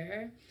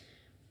here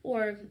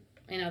or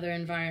in other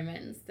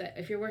environments that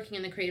if you're working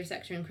in the creative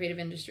sector and creative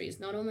industries,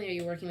 not only are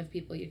you working with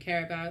people you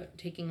care about,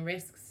 taking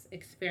risks,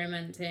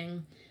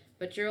 experimenting,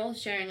 but you're all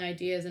sharing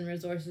ideas and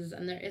resources,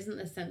 and there isn't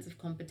a sense of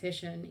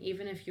competition,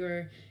 even if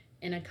you're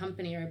in a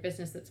company or a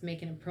business that's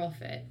making a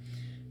profit.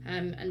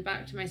 And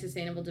back to my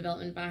sustainable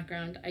development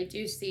background, I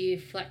do see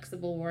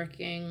flexible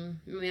working,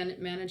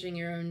 managing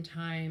your own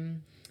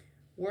time,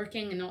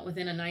 working not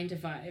within a 9 to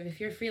 5. If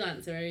you're a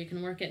freelancer, you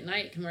can work at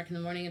night, you can work in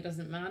the morning, it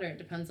doesn't matter. It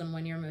depends on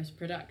when you're most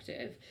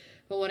productive.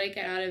 But what I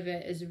get out of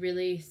it is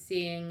really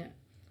seeing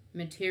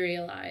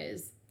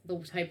materialize the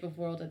type of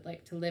world I'd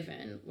like to live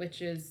in,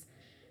 which is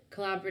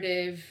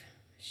collaborative,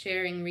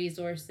 sharing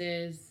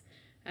resources,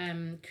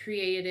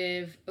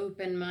 creative,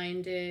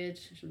 open-minded,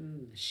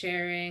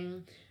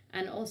 sharing,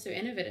 and also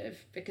innovative,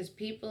 because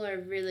people are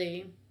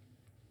really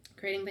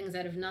creating things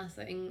out of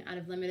nothing, out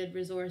of limited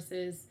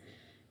resources,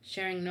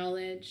 sharing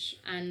knowledge,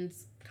 and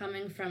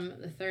coming from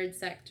the third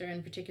sector,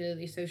 and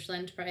particularly social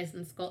enterprise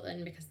in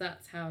Scotland, because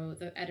that's how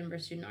the Edinburgh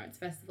Student Arts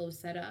Festival was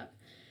set up.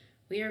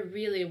 We are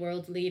really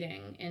world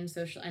leading in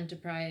social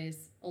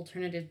enterprise,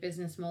 alternative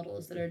business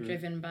models that are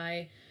driven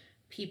by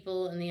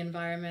people and the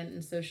environment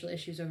and social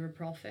issues over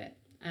profit.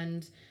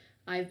 And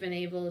I'm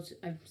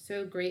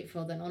so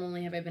grateful that not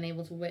only have I been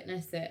able to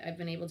witness it, I've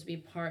been able to be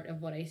part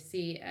of what I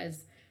see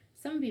as,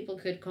 some people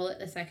could call it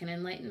the second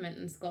enlightenment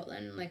in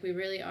Scotland. Like, we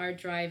really are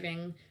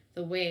driving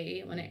the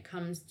way when it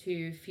comes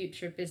to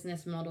future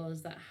business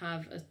models that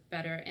have a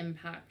better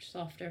impact,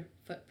 softer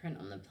footprint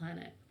on the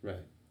planet. Right.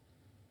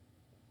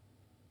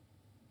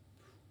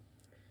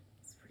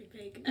 It's pretty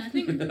quite big. I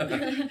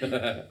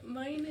think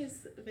mine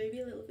is maybe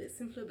a little bit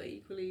simpler but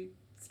equally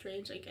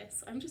strange, I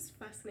guess. I'm just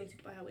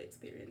fascinated by how we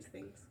experience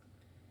things,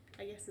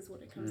 I guess, is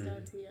what it comes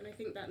down to. And I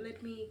think that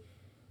led me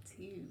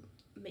to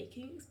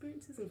making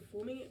experiences and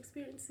forming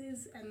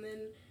experiences, and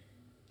then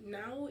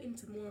now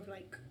into more of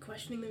like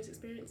questioning those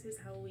experiences,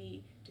 how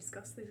we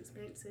discuss those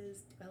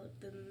experiences, develop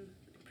them,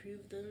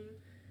 improve them.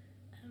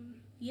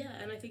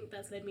 And I think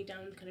that's led me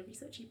down kind of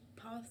researchy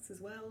paths as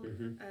well,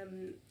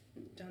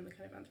 down the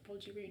kind of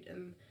anthropology route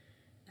and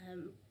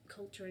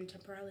culture and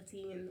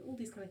temporality and all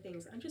these kind of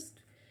things.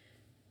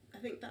 I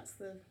think that's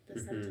the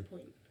centre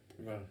point.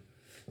 Wow.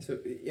 So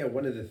yeah,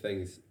 one of the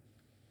things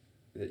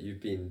that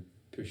you've been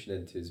pushing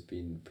into has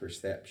been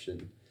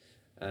perception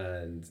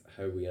and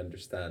how we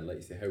understand, like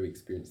you say, how we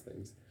experience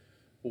things.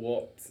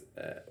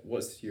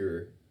 What's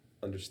your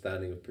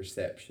understanding of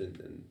perception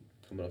and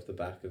coming off the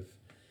back of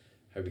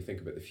how we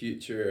think about the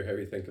future, how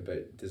we think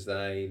about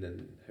design,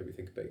 and how we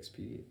think about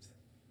experience?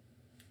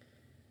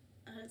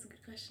 That's a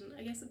good question.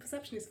 I guess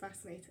perception is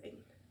fascinating,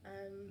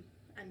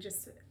 and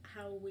just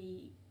how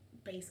we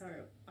base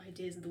our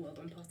ideas of the world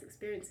on past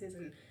experiences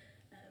and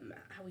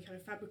how we kind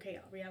of fabricate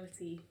our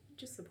reality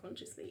just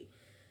subconsciously.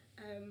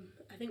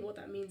 I think what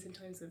that means in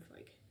terms of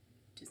like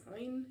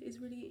design is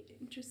really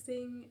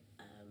interesting.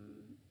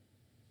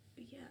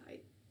 I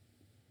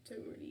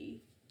don't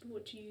really.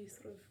 What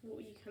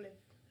were you kind of?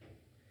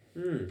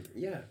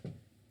 Yeah,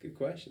 good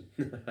question.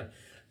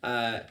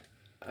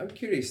 I'm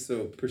curious.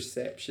 So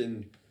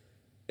perception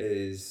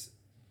is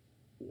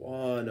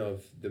one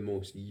of the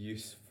most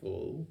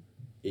useful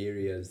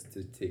areas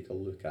to take a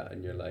look at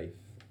in your life,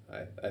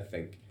 I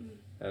think.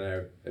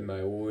 And in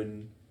my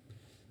own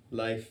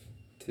life,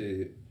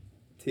 to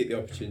take the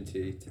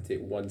opportunity to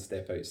take one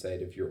step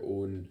outside of your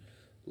own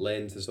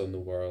lenses on the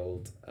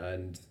world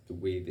and the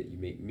way that you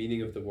make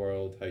meaning of the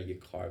world, how you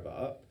carve it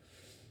up,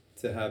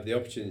 to have the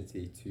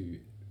opportunity to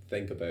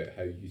think about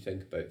how you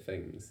think about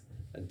things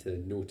and to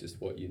notice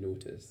what you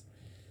notice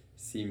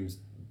seems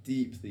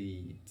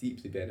deeply,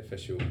 deeply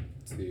beneficial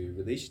to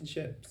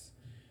relationships,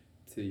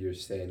 to your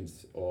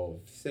sense of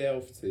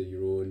self, to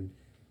your own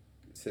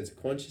sense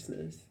of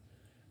consciousness.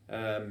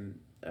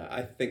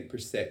 I think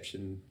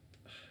perception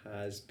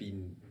has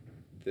been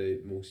the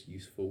most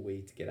useful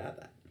way to get at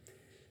that.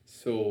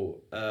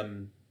 So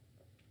I'm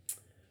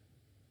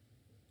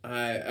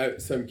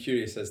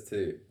curious as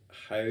to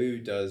how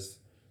does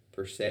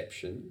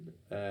perception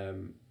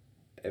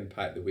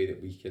impact the way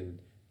that we can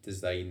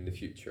design the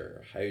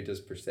future? How does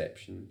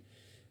perception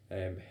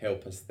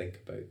help us think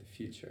about the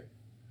future?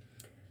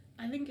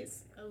 I think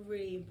it's a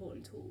really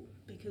important tool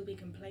because we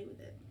can play with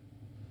it.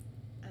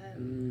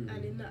 And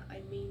in that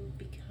I mean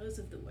because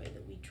of the way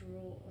that we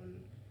draw on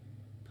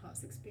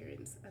past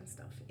experience and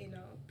stuff in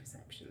our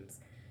perceptions,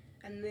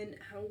 and then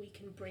how we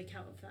can break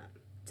out of that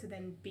to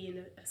then be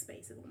in a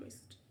space of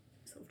almost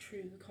sort of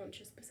true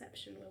conscious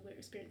perception where we're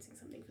experiencing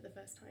something for the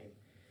first time.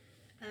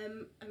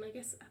 And I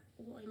guess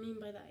what I mean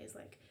by that is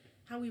like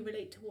how we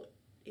relate to what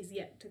is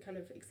yet to kind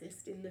of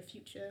exist in the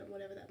future,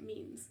 whatever that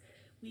means.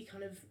 We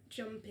kind of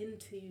jump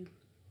into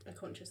a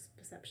conscious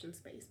perception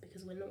space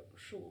because we're not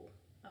sure.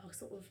 Our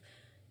sort of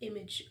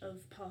image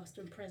of past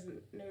and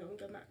present no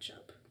longer match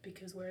up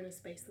because we're in a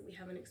space that we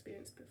haven't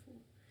experienced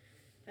before.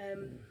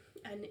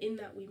 And in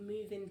that we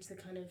move into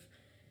kind of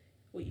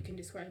what you can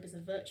describe as a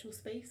virtual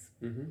space,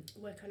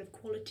 where kind of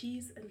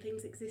qualities and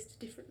things exist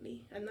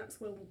differently, and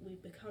that's where we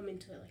become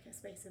into like a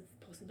space of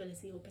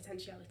possibility or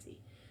potentiality,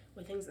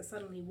 where things are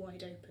suddenly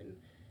wide open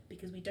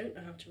because we don't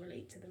know how to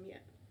relate to them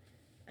yet.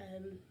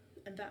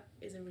 And that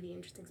is a really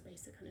interesting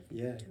space to kind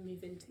of to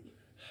move into.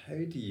 How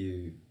do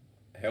you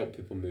help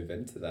people move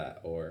into that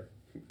or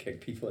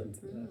kick people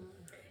into that?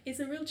 It's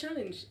a real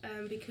challenge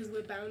because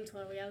we're bound to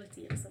our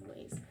reality in some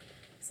ways.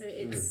 So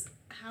it's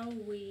how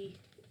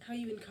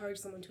you encourage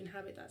someone to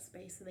inhabit that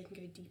space so they can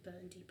go deeper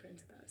and deeper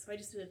into that. So I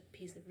just did a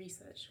piece of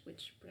research,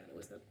 which Briana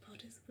was a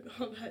participant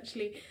of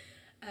actually,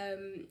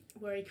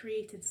 where I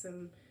created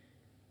some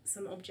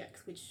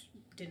objects which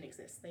didn't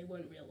exist. They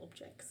weren't real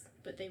objects,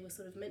 but they were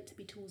sort of meant to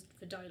be tools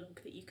for dialogue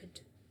that you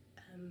could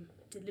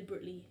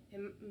deliberately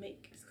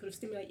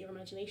stimulate your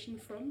imagination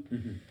from.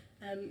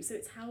 So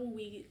it's how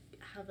we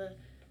have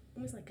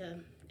almost like a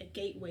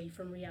gateway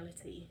from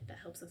reality that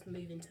helps us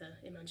move into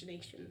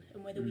imagination,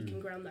 and whether we can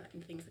ground that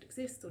in things that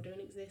exist or don't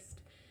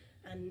exist,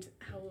 and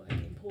how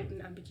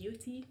important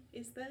ambiguity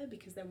is there,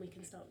 because then we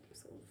can start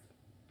sort of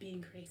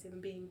being creative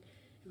and being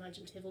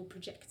imaginative or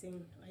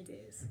projecting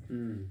ideas.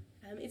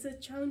 It's a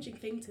challenging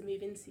thing to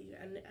move into,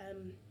 and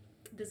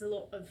there's a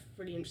lot of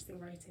really interesting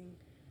writing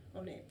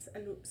on it,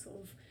 and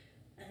sort of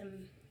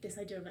this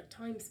idea of like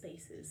time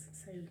spaces.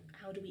 So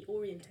how do we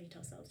orientate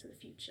ourselves to the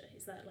future?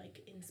 Is that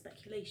like in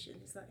speculation?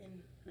 Is that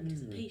in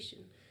anticipation?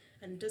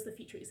 And does the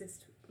future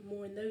exist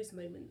more in those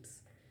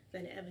moments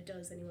than it ever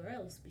does anywhere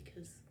else,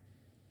 because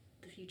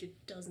the future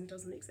doesn't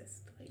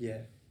exist?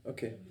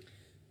 Okay.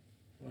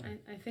 Wow.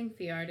 I think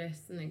the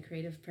artist and the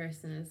creative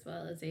person as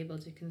well is able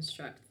to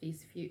construct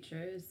these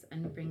futures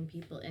and bring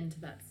people into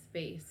that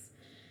space,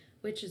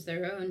 which is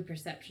their own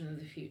perception of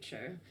the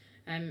future.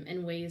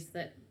 in ways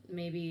that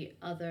maybe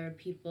other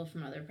people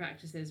from other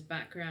practices,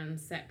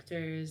 backgrounds,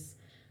 sectors,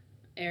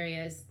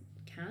 areas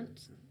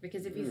can't.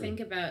 Because if you think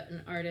about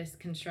an artist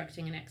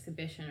constructing an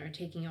exhibition or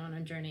taking you on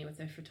a journey with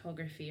their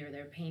photography or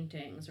their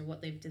paintings or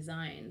what they've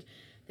designed,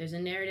 there's a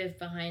narrative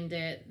behind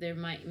it. There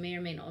may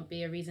or may not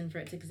be a reason for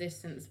its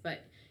existence,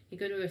 but you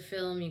go to a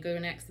film, you go to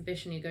an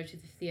exhibition, you go to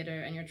the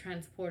theatre, and you're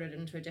transported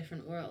into a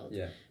different world.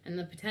 Yeah. And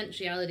the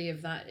potentiality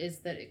of that is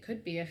that it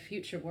could be a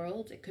future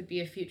world, it could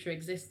be a future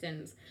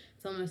existence.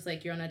 It's almost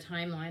like you're on a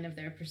timeline of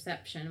their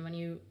perception when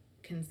you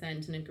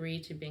consent and agree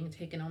to being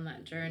taken on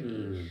that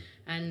journey.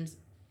 And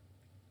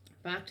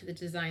back to the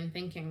design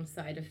thinking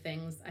side of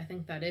things, I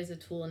think that is a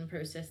tool and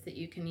process that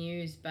you can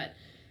use, but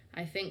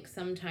I think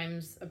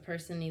sometimes a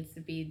person needs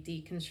to be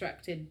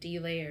deconstructed,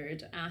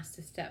 delayered, asked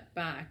to step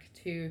back,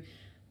 to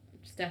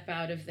step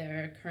out of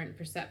their current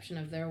perception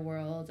of their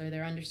world or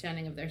their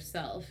understanding of their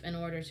self in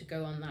order to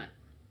go on that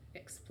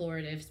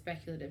explorative,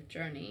 speculative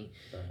journey.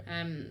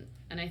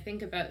 And I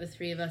think about the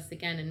three of us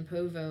again in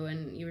Povo,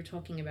 and you were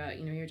talking about,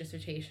 your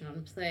dissertation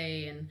on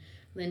play, and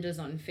Linda's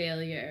on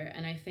failure.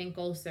 And I think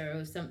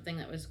also something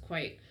that was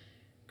quite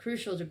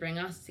crucial to bring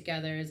us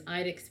together is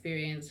I'd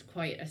experienced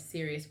quite a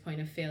serious point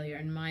of failure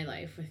in my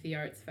life with the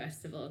Arts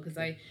Festival, because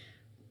I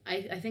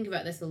think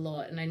about this a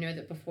lot, and I know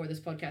that before this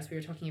podcast we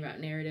were talking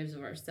about narratives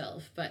of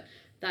ourselves, but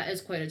that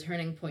is quite a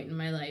turning point in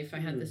my life. I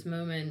had this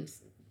moment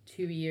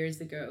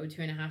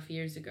 2.5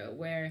 years ago,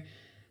 where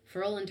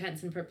for all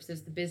intents and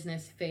purposes the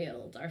business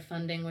failed. Our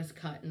funding was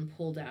cut and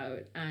pulled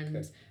out,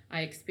 and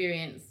I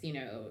experienced,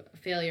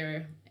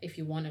 failure, if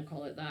you want to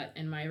call it that,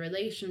 in my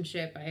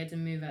relationship. I had to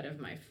move out of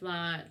my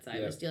flat. I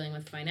was dealing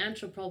with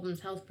financial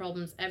problems, health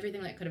problems,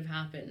 everything that could have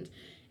happened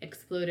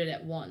exploded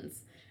at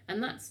once.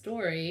 And that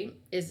story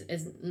is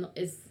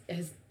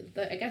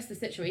I guess the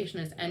situation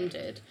has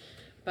ended,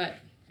 but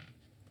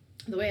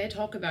the way I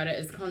talk about it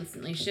is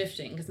constantly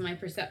shifting, because my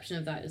perception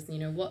of that is,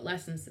 what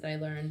lessons did I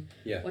learn?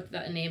 What did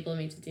that enable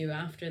me to do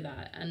after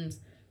that? And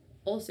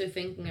also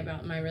thinking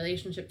about my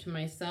relationship to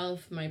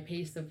myself, my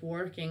pace of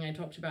working. I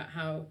talked about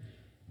how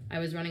I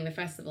was running the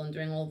festival and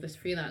doing all this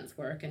freelance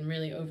work and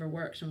really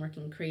overworked and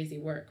working crazy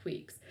work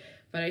weeks.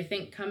 But I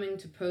think coming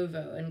to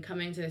Povo and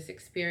coming to this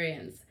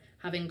experience,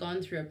 having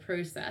gone through a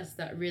process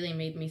that really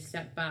made me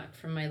step back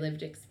from my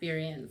lived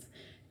experience,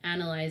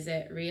 analyze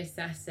it,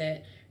 reassess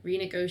it,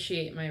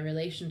 renegotiate my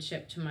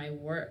relationship to my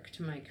work,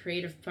 to my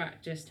creative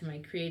practice, to my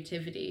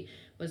creativity,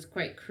 was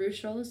quite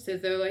crucial. So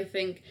though I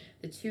think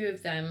the two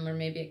of them were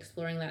maybe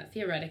exploring that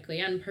theoretically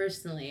and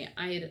personally,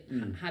 I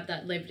had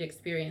that lived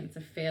experience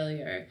of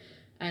failure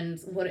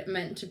and what it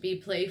meant to be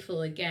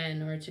playful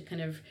again, or to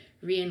kind of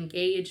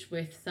re-engage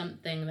with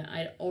something that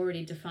I'd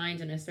already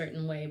defined in a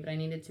certain way, but I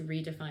needed to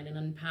redefine and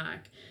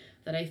unpack.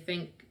 That I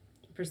think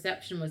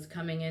perception was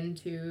coming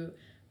into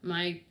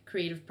my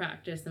creative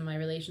practice and my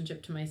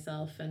relationship to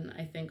myself, and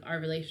I think our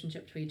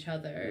relationship to each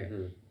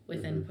other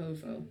within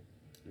Povo.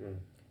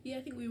 Yeah,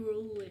 I think we were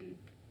all in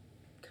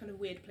kind of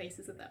weird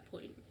places at that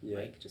point,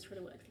 like just trying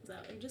to work things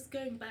out. And just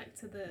going back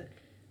to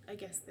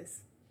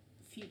this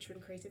future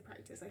and creative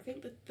practice, I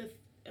think that the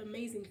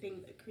amazing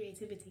thing that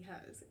creativity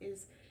has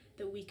is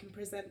that we can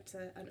present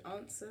an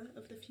answer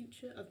of the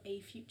future, of a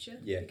future,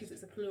 because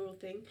it's a plural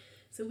thing.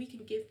 So we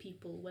can give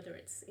people, whether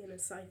it's in a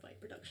sci-fi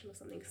production or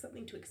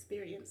something to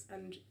experience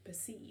and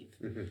perceive.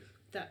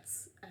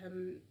 That's,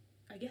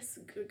 I guess,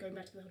 going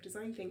back to the whole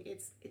design thing,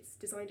 it's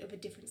designed of a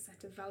different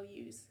set of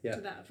values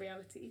to that of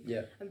reality.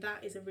 And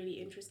that is a really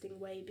interesting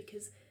way,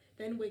 because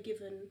then we're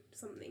given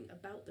something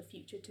about the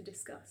future to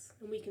discuss,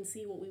 and we can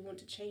see what we want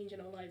to change in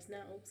our lives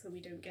now so we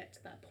don't get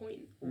to that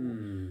point,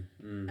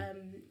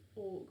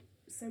 or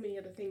so many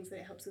other things that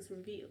it helps us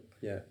reveal.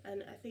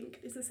 And I think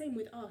it's the same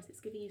with art.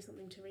 It's giving you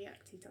something to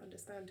react to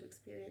understand, to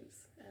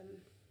experience.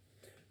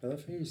 I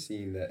love how you're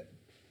seeing that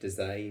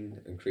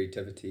design and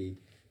creativity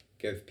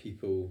give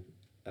people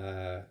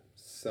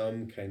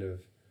some kind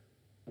of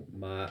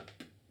map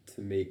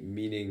to make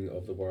meaning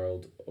of the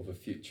world, of a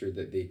future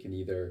that they can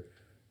either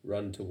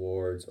run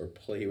towards or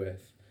play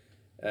with,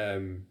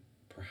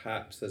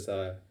 perhaps as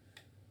a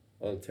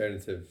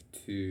alternative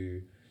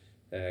to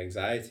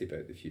anxiety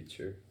about the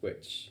future,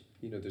 which,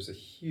 there's a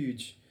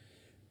huge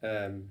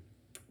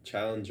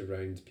challenge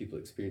around people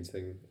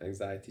experiencing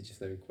anxiety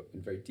just now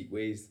in very deep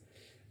ways.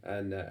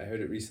 And I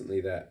heard it recently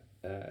that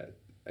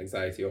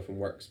anxiety often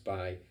works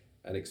by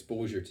an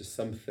exposure to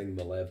something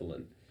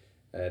malevolent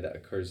that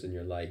occurs in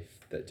your life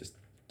that just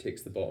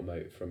takes the bottom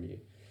out from you.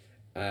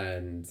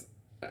 And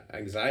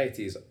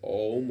anxiety is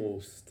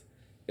almost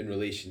in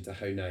relation to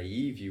how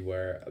naive you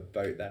were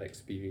about that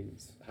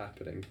experience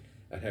happening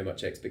and how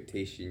much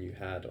expectation you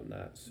had on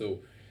that. So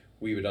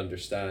we would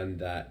understand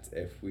that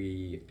if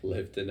we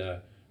lived in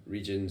a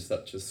region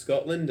such as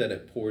Scotland and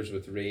it pours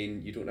with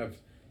rain, you don't have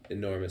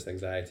enormous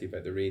anxiety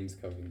about the rains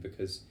coming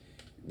because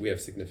we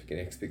have significant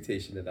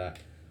expectation of that.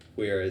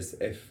 Whereas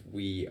if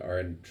we are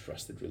in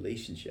trusted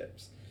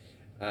relationships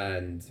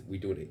and we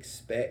don't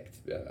expect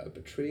a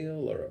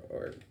betrayal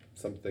or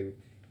something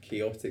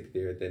chaotic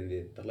there,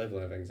 then the level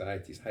of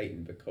anxiety is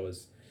heightened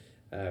because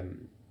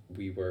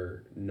we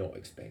were not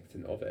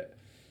expecting of it.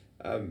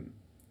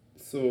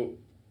 So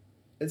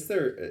is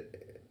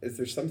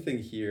there something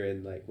here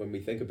in, like, when we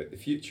think about the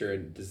future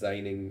and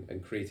designing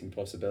and creating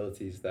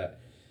possibilities, that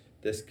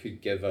this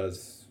could give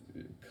us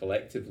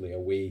collectively a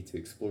way to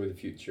explore the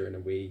future in a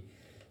way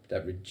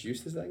that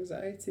reduces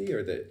anxiety,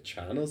 or that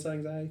channels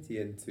anxiety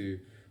into,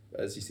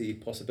 as you see,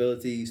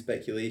 possibility,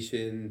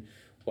 speculation,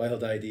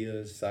 wild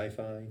ideas,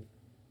 sci-fi?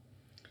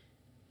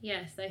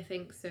 Yes, I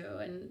think so.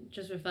 And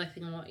just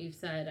reflecting on what you've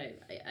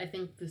said, I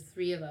think the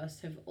three of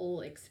us have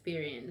all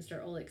experienced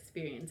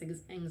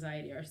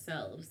anxiety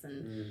ourselves.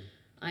 And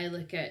I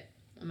look at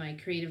my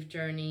creative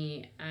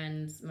journey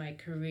and my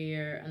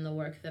career and the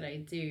work that I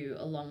do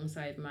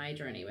alongside my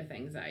journey with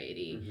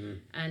anxiety.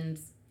 And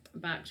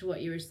back to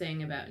what you were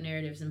saying about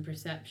narratives and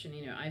perception,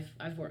 you know,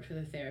 I've worked with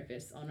a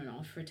therapist on and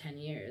off for 10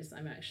 years.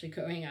 I'm actually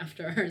going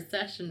after our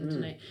session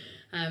tonight.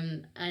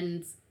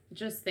 And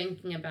just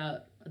thinking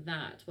about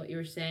that, what you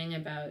were saying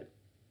about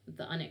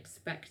the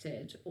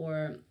unexpected,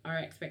 or our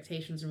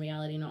expectations and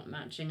reality not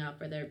matching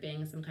up, or there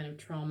being some kind of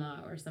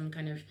trauma or some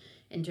kind of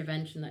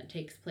intervention that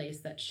takes place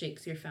that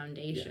shakes your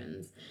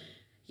foundations.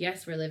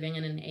 Yes, we're living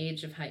in an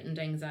age of heightened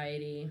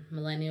anxiety.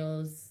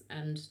 Millennials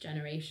and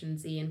Generation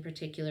Z in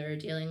particular are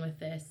dealing with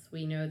this.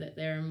 We know that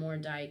there are more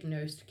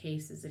diagnosed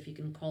cases, if you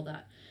can call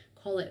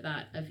it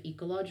that, of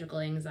ecological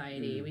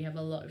anxiety. We have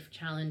a lot of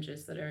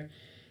challenges that are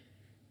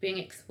being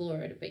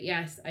explored. But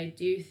yes, I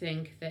do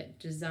think that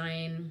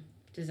design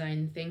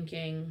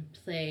thinking,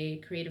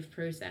 play, creative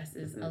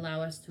processes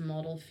allow us to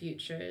model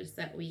futures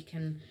that we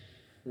can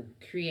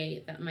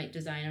create, that might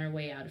design our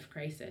way out of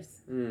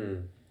crisis.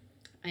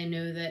 I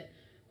know that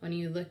when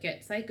you look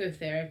at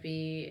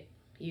psychotherapy,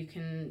 you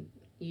can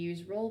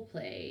use role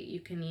play, you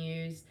can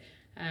use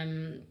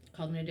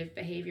cognitive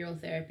behavioral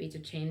therapy to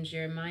change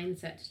your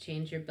mindset, to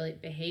change your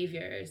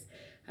behaviors.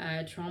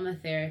 Trauma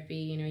therapy,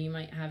 you know, you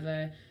might have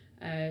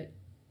a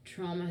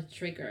trauma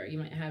trigger, you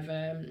might have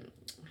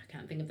I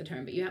can't think of the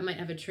term, but you might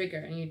have a trigger,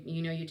 and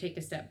you take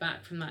a step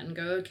back from that and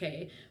go,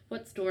 okay,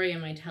 what story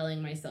am I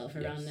telling myself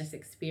around this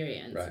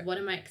experience? Right. What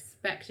am I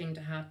expecting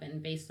to happen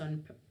based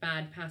on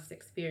bad past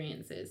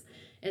experiences?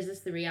 Is this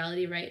the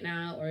reality right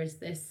now, or is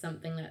this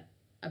something that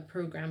a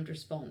programmed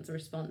response, a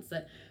response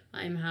that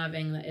I'm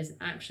having that is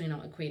actually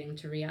not equating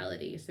to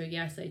reality? So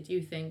yes, I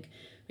do think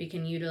we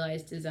can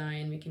utilize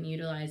design, we can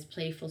utilize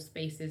playful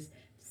spaces,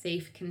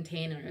 safe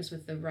containers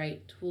with the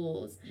right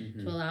tools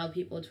to allow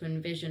people to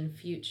envision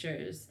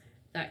futures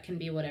that can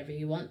be whatever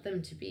you want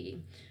them to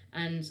be.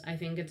 And I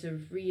think it's a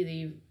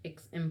really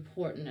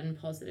important and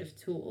positive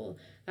tool.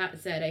 That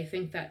said, I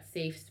think that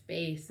safe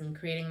space and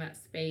creating that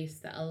space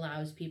that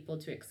allows people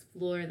to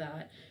explore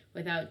that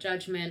without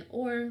judgment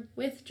or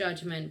with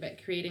judgment,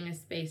 but creating a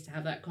space to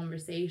have that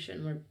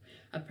conversation where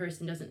a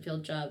person doesn't feel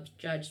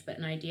judged, but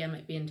an idea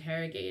might be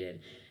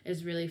interrogated,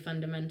 is really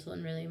fundamental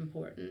and really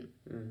important.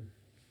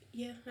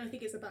 Yeah, I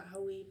think it's about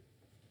how we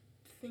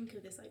think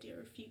of this idea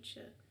of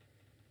future.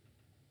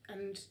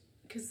 And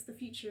because the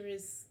future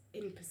is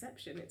in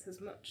perception, it's as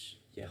much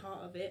part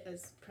of it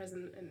as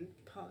present and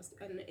past.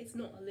 And it's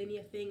not a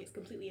linear thing, it's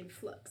completely in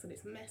flux and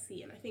it's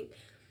messy. And I think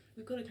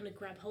we've got to kind of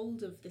grab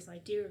hold of this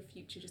idea of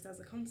future just as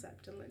a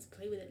concept, and let's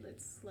play with it,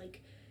 let's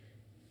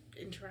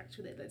interact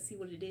with it, let's see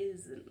what it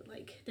is. And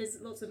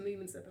there's lots of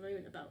movements at the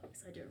moment about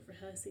this idea of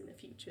rehearsing the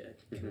future.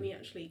 Can we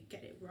actually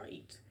get it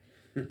right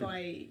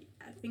by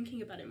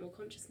thinking about it more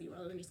consciously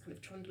rather than just kind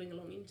of trundling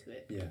along into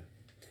it? Yeah.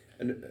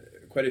 And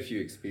quite a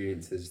few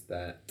experiences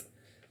that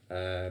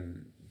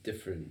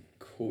different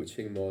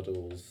coaching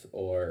models,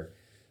 or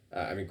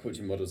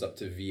coaching models up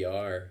to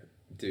VR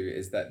do,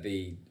 is that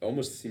they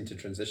almost seem to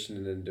transition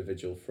an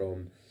individual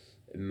from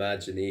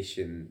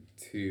imagination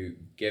to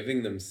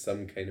giving them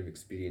some kind of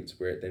experience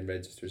where it then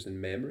registers in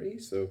memory.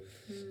 So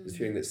I was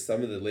hearing that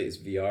some of the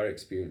latest VR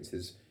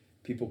experiences,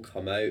 people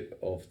come out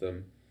of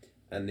them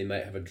and they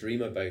might have a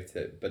dream about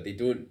it, but they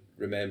don't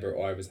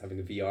remember, I was having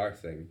a VR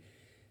thing.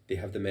 They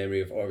have the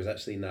memory of, I was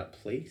actually in that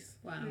place.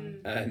 Wow.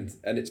 And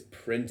it's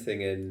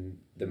printing in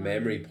the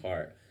memory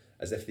part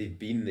as if they've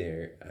been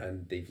there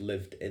and they've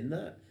lived in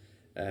that.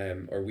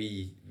 Or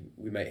we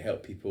might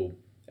help people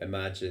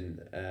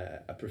imagine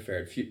a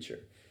preferred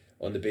future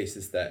on the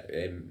basis that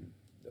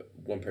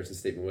one person's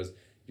statement was,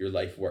 your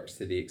life works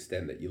to the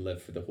extent that you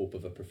live for the hope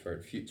of a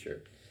preferred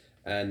future.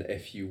 And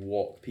if you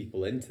walk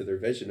people into their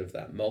vision of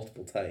that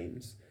multiple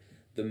times,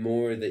 the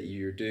more that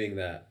you're doing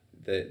that,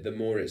 the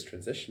more it's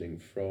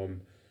transitioning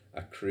from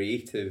a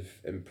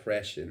creative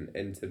impression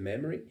into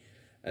memory,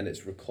 and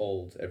it's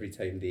recalled every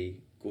time they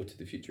go to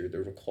the future.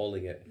 They're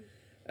recalling it.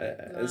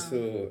 And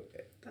so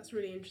that's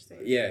really interesting.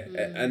 Yeah.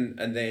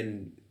 And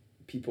then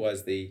people,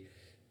 as they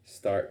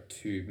start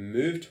to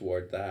move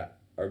toward that,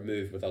 are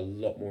moved with a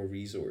lot more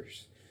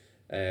resource,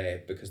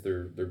 because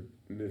they're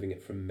moving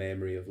it from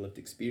memory of lived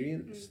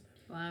experience.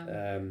 Wow.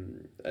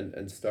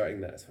 And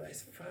starting that. So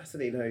it's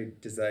fascinating how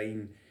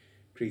design,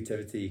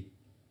 creativity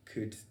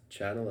could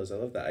channel us. I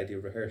love that idea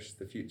of rehearse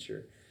the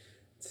future,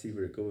 see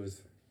where it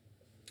goes.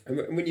 And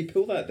when you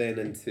pull that then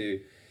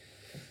into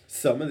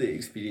some of the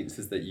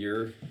experiences that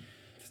you're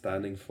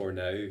standing for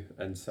now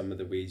and some of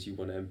the ways you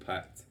want to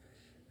impact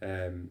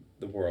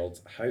the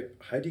world.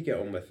 How do you get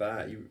on with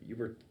that? You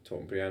were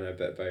talking, Briana, a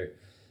bit about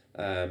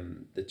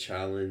the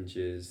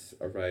challenges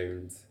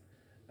around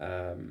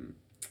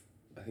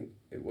I think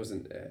it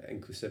wasn't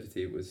inclusivity,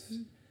 it was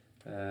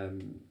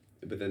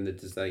within the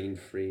design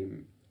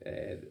frame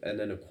and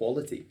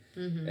inequality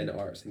in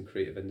arts and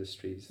creative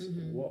industries.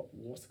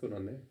 What's going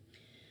on there?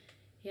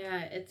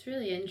 Yeah, it's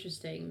really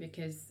interesting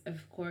because,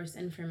 of course,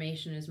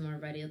 information is more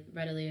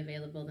readily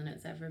available than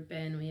it's ever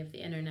been. We have the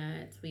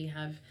internet, we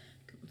have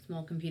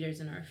small computers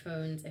in our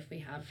phones if we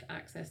have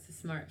access to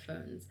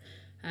smartphones.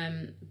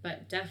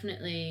 But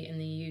definitely in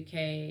the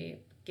UK,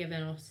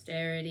 given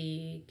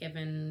austerity,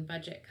 given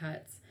budget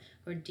cuts,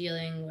 we're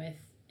dealing with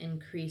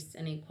increased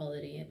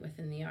inequality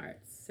within the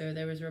arts. So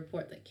there was a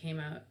report that came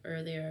out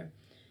earlier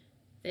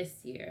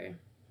this year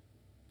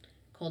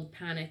called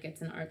Panic,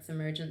 It's an Arts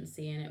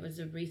Emergency, and it was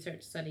a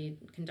research study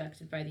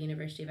conducted by the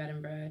University of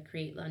Edinburgh,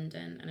 Create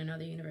London, and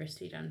another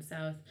university down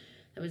south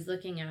that was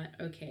looking at,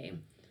 okay,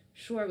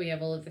 sure, we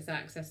have all of this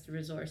access to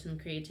resource and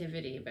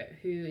creativity, but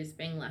who is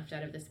being left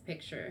out of this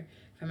picture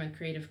from a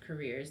creative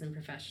careers and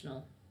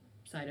professional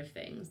side of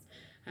things?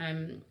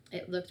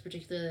 It looked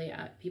particularly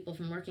at people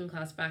from working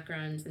class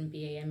backgrounds and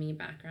BAME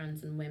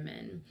backgrounds and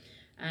women.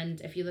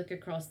 And if you look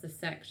across the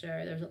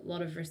sector, there's a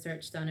lot of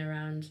research done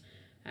around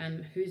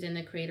who's in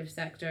the creative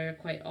sector.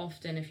 Quite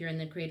often, if you're in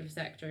the creative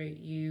sector,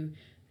 you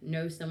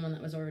know someone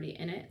that was already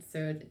in it.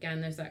 So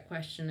again, there's that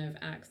question of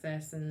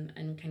access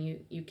and can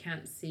you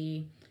can't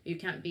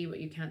be what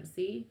you can't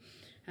see.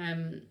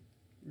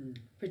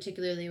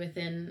 Particularly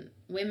within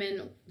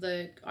women,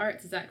 the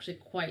arts is actually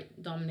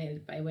quite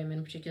dominated by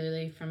women,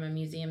 particularly from a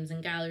museums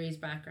and galleries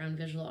background,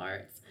 visual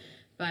arts.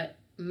 But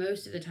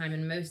most of the time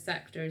in most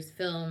sectors,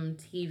 film,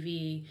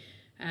 TV,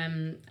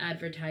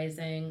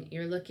 advertising,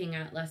 you're looking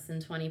at less than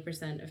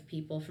 20% of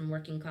people from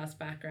working class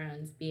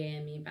backgrounds,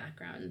 BAME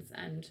backgrounds,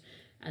 and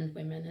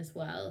women as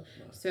well.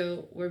 Wow.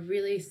 So we're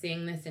really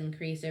seeing this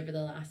increase over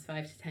the last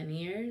 5 to 10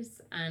 years,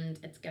 and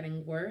it's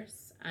getting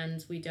worse,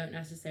 and we don't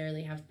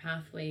necessarily have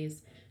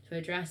pathways to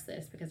address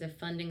this, because if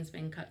funding's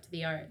been cut to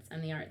the arts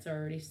and the arts are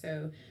already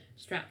so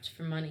strapped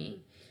for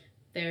money,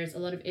 there's a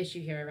lot of issue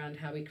here around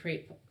how we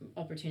create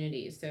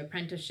opportunities. So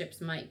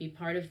apprenticeships might be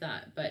part of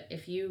that, but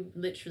if you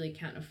literally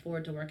can't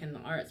afford to work in the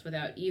arts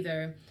without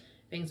either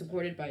being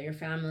supported by your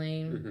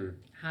family,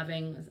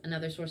 having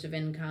another source of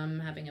income,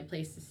 having a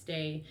place to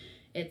stay,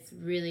 it's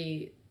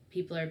really,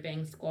 people are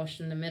being squashed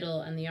in the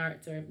middle, and the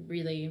arts are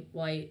really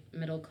white,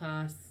 middle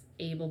class,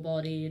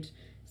 able-bodied,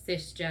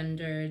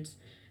 cisgendered,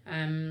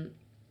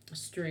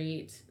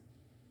 straight,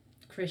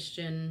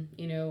 Christian,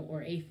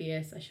 or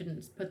atheist. I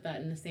shouldn't put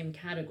that in the same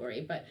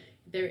category, but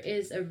there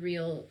is a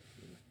real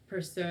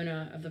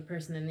persona of the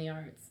person in the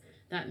arts.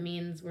 That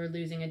means we're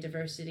losing a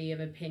diversity of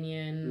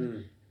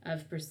opinion,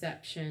 of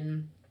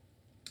perception,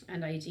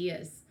 and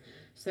ideas.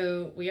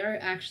 So we are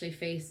actually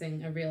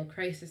facing a real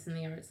crisis in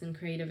the arts and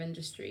creative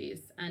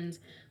industries. And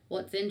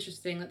what's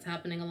interesting that's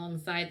happening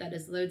alongside that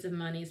is loads of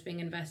money is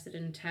being invested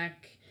in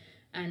tech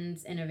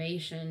and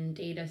innovation,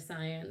 data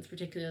science,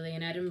 particularly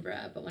in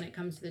Edinburgh. But when it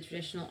comes to the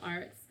traditional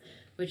arts,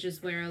 which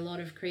is where a lot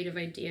of creative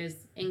ideas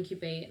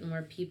incubate and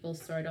where people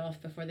start off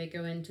before they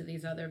go into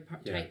these other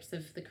types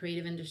of the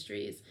creative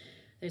industries,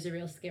 there's a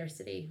real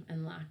scarcity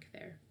and lack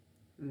there.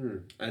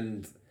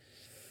 And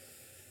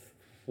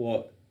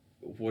what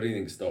do you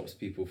think stops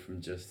people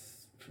from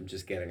just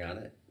getting at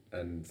it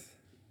and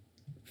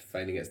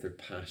finding it's their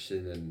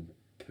passion and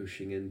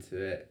pushing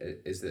into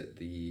it? Is it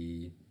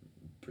the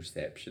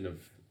perception of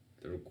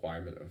the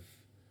requirement of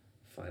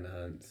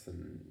finance,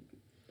 and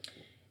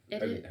how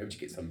would you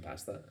get someone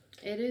past that?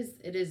 It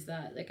is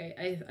that. Like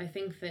I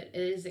think that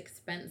it is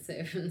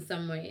expensive in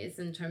some ways,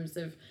 in terms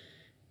of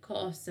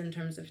costs, in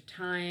terms of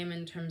time,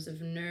 in terms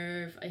of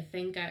nerve. I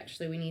think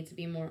actually we need to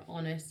be more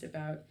honest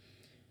about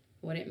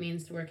what it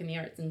means to work in the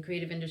arts and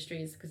creative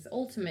industries, because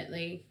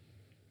ultimately,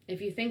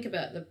 if you think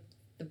about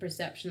the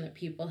perception that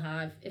people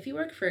have, if you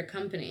work for a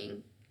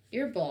company,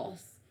 your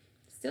boss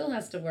still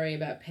has to worry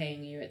about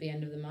paying you at the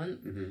end of the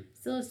month,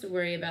 still has to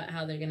worry about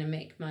how they're going to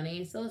make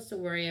money, still has to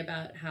worry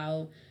about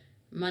how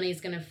money's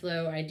going to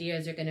flow,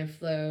 ideas are going to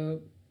flow,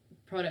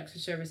 products or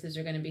services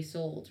are going to be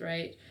sold,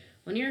 right?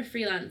 When you're a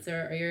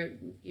freelancer or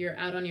you're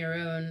out on your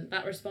own,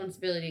 that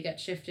responsibility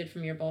gets shifted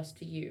from your boss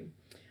to you.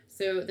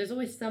 So there's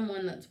always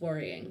someone that's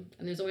worrying,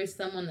 and there's always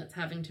someone that's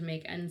having to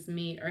make ends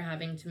meet or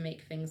having to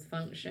make things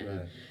function.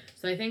 Right.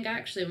 So I think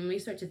actually when we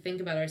start to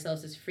think about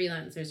ourselves as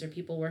freelancers or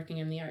people working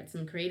in the arts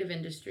and creative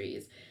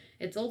industries,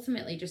 it's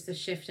ultimately just a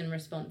shift in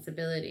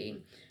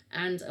responsibility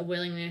and a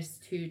willingness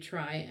to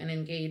try and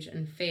engage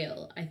and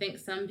fail. I think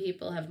some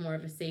people have more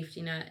of a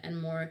safety net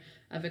and more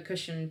of a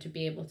cushion to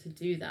be able to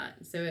do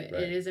that. So it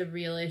is a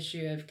real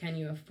issue of, can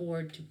you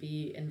afford to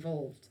be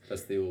involved?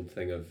 That's the old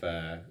thing of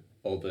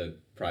all the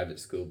private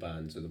school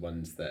bands are the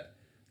ones that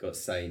got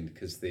signed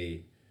because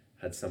they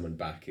had someone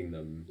backing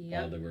them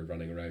while they were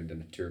running around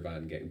in a tour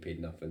van getting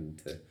paid nothing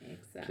to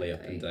play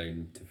up and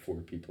down to 4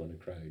 people in a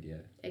crowd.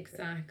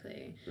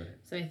 Exactly. Right.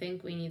 So I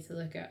think we need to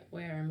look at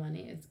where our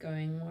money is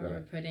going, where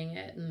we're putting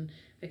it, and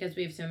because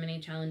we have so many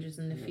challenges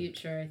in the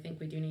future, I think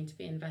we do need to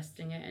be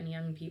investing it in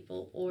young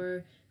people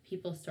or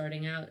people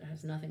starting out. It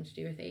has nothing to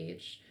do with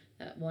age,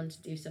 that want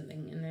to do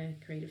something in the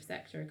creative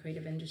sector,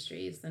 creative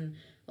industries, and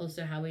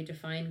also how we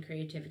define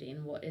creativity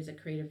and what is a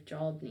creative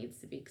job needs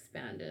to be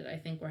expanded. I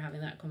think we're having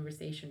that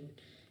conversation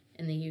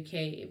in the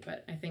UK,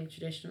 but I think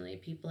traditionally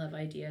people have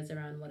ideas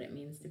around what it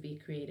means to be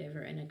creative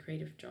or in a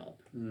creative job.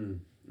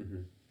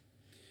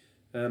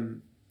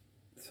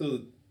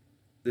 So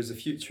there's a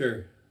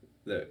future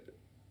that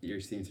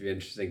you seem to be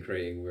interested in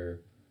creating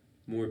where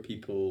more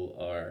people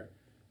are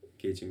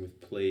engaging with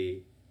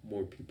play,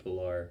 more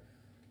people are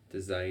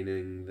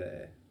designing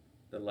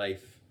the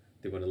life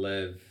they want to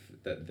live,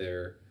 that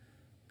they're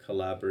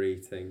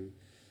collaborating.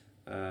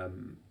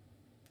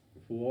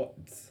 What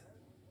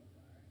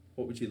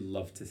would you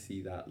love to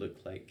see that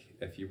look like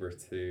if you were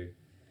to,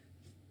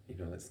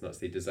 let's not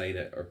say design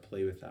it or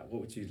play with that?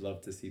 What would you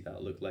love to see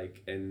that look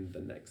like in the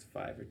next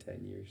 5 or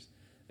 10 years?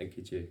 And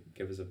could you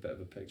give us a bit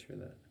of a picture of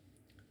that?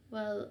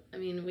 Well, I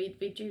mean, we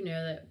do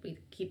know that we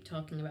keep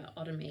talking about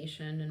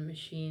automation and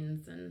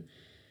machines and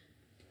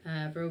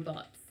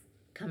robots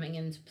coming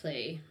into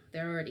play.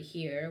 They're already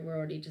here, we're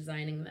already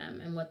designing them,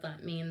 and what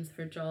that means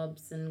for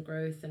jobs and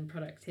growth and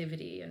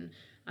productivity. And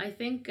I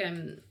think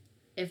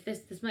if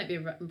this might be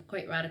a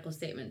quite radical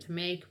statement to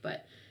make,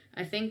 but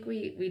I think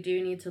we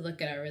do need to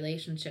look at our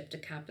relationship to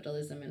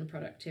capitalism and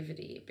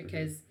productivity,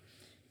 because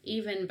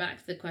even back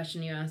to the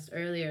question you asked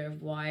earlier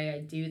of why I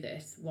do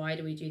this, why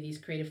do we do these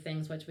creative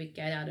things, what do we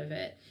get out of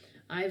it?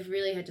 I've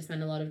really had to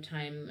spend a lot of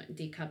time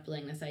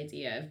decoupling this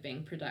idea of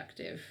being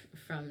productive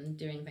from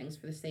doing things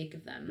for the sake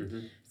of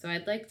them. So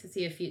I'd like to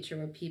see a future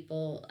where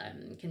people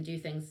can do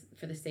things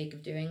for the sake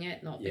of doing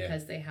it, not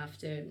because they have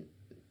to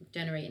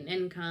generate an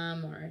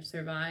income or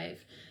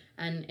survive.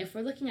 And if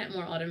we're looking at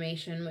more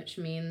automation, which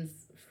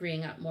means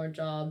freeing up more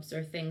jobs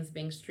or things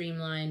being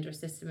streamlined or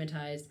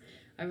systematized,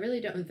 I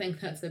really don't think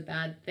that's a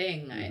bad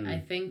thing. I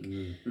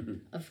think,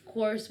 of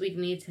course, we'd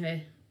need to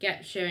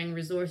get sharing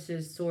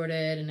resources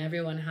sorted and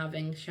everyone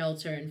having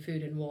shelter and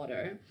food and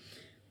water.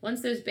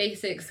 Once those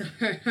basics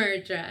are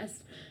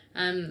addressed,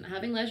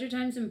 having leisure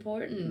time is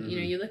important.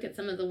 You look at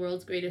some of the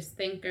world's greatest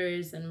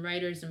thinkers and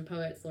writers and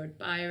poets, Lord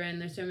Byron,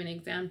 there's so many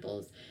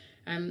examples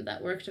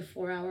that worked a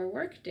 4-hour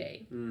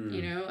workday,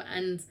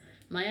 and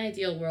my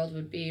ideal world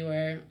would be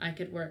where I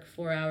could work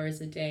 4 hours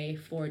a day,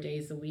 4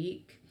 days a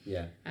week.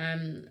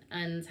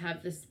 And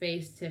have the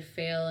space to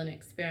fail and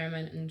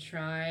experiment and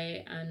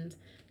try and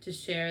to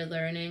share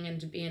learning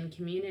and to be in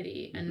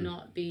community and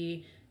not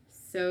be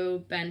so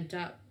bent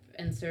up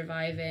and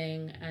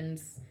surviving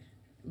and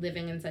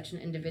living in such an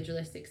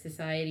individualistic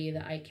society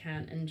that I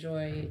can't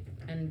enjoy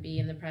and be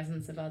in the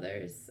presence of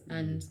others.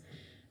 And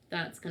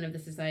that's kind of the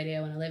society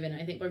I want to live in.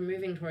 I think we're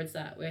moving towards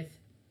that with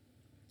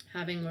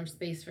having more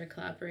space for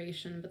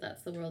collaboration, but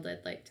that's the world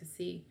I'd like to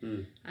see,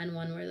 and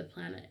one where the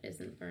planet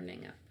isn't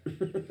burning up.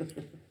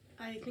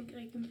 I think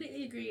I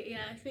completely agree.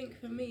 Yeah, I think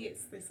for me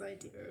it's this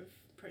idea of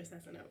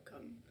process and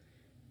outcome.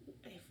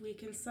 If we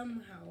can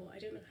somehow, I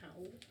don't know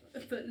how,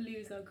 but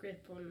lose our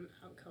grip on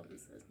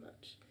outcomes as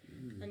much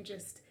and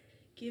just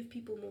give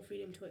people more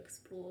freedom to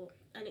explore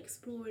and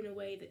explore in a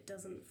way that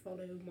doesn't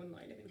follow one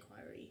line of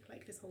inquiry,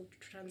 like this whole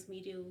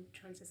transmedial,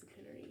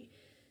 transdisciplinary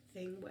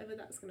thing, whatever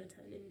that's going to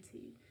turn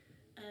into.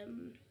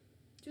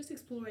 Just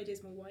explore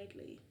ideas more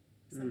widely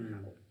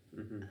somehow.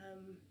 And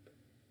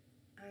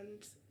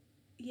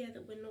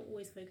that we're not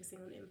always focusing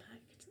on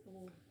impact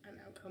and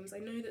outcomes. I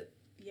know that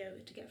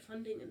to get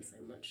funding and so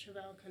much of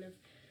our kind of,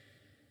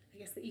 I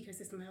guess, the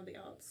ecosystem, how the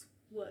arts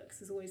works,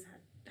 has always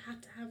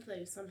had to have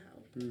those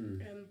somehow.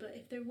 But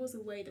if there was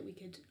a way that we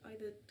could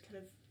either kind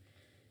of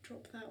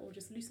drop that or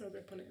just loosen our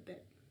grip on it a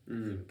bit,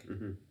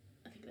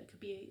 I think that could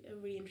be a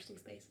really interesting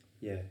space.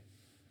 Yeah.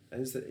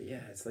 And it's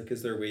like,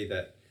 is there a way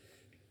that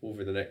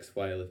over the next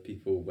while, if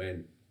people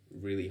went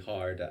really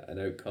hard at an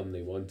outcome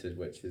they wanted,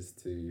 which is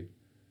to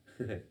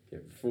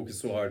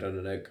focus so hard on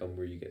an outcome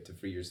where you get to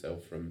free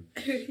yourself from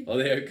all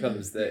the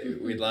outcomes, that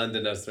we'd land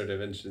in a sort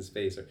of interesting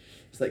space, or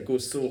it's like go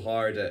so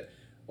hard at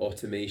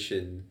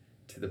automation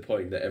to the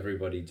point that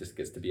everybody just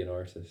gets to be an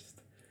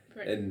artist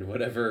in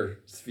whatever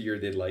sphere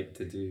they'd like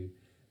to do.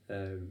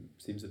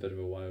 Seems a bit of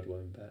a wild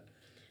one, but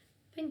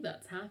I think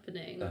that's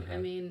happening. I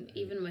mean,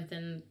 even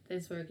within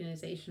this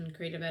organisation,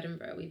 Creative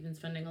Edinburgh, we've been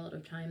spending a lot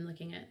of time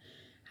looking at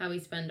how we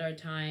spend our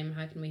time,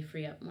 how can we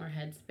free up more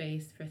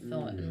headspace for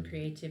thought and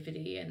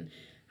creativity, and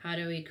how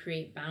do we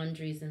create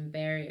boundaries and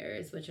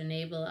barriers which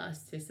enable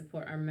us to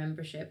support our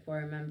membership or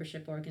a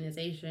membership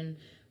organisation.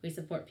 We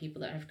support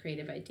people that have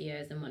creative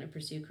ideas and want to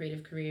pursue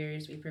creative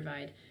careers. We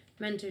provide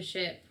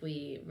mentorship,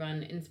 we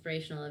run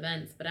inspirational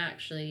events, but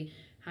actually,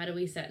 how do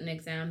we set an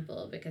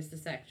example, because the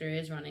sector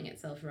is running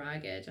itself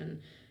ragged,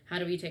 and how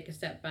do we take a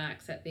step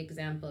back, set the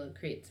example,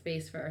 create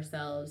space for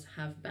ourselves,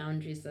 have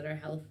boundaries that are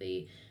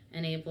healthy,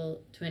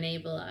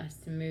 enable us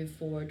to move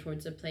forward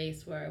towards a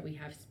place where we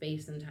have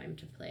space and time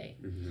to play.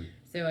 Mm-hmm.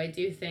 So I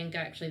do think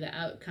actually the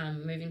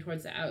outcome, moving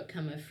towards the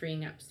outcome of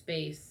freeing up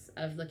space,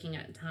 of looking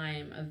at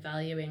time, of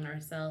valuing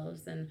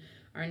ourselves and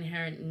our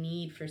inherent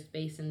need for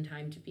space and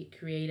time to be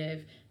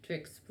creative, to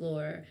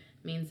explore,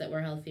 means that we're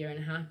healthier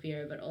and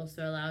happier, but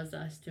also allows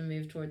us to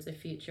move towards a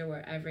future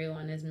where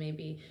everyone is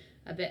maybe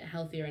a bit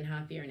healthier and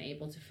happier and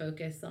able to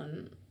focus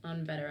on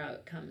better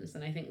outcomes.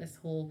 And I think this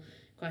whole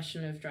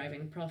question of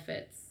driving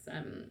profits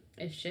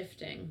is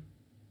shifting.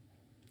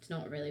 It's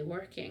not really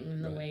working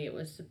in the way it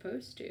was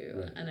supposed to.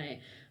 Right. And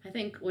I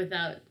think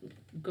without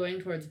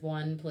going towards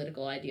one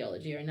political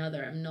ideology or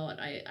another,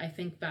 I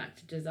think back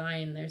to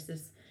design. There's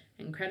this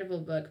incredible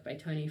book by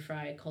Tony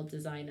Fry called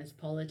Design as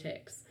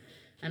Politics.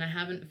 And I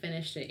haven't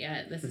finished it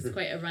yet. This is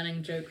quite a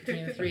running joke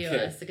between the three of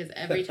us, because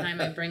every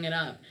time I bring it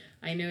up,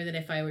 I know that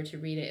if I were to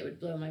read it, it would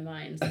blow my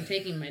mind. So I'm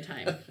taking my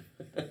time.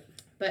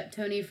 But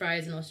Tony Fry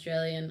is an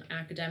Australian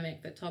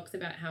academic that talks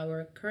about how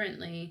we're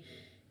currently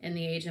in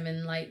the age of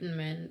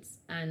enlightenment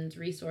and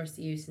resource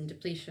use and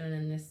depletion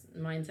and this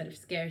mindset of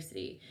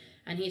scarcity.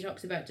 And he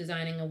talks about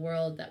designing a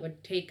world that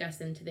would take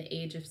us into the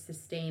age of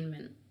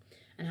sustainment.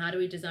 And how do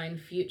we design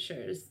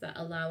futures that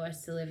allow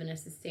us to live in a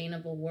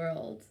sustainable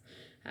world?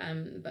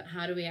 But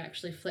how do we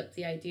actually flip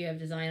the idea of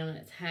design on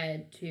its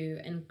head to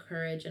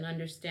encourage and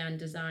understand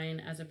design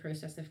as a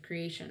process of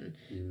creation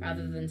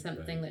rather than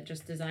something that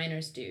just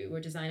designers do? We're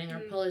designing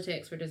our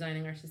politics, we're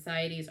designing our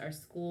societies, our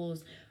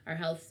schools, our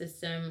health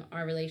system,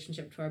 our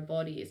relationship to our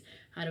bodies.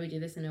 How do we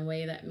do this in a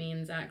way that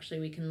means actually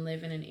we can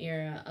live in an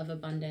era of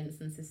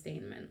abundance and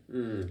sustainment?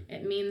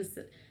 It means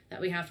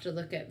that we have to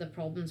look at the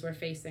problems we're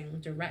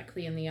facing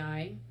directly in the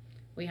eye.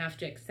 We have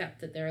to accept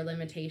that there are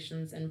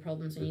limitations and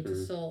problems we need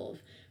to solve.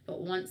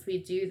 But once we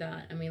do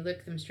that and we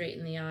look them straight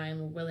in the eye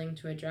and we're willing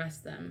to address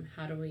them,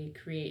 how do we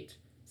create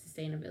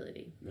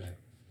sustainability? Right.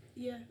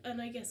 Yeah,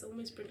 and I guess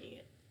almost bringing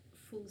it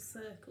full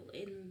circle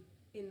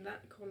in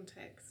that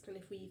context, and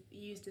if we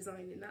use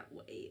design in that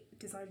way,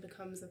 design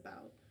becomes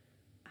about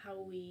how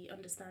we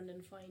understand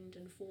and find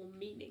and form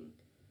meaning.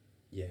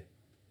 Yeah.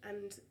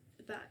 And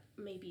that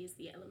maybe is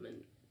the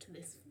element to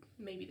this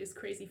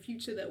crazy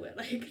future that we're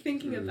like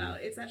thinking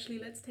about. It's actually,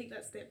 let's take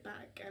that step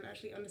back and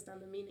actually understand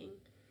the meaning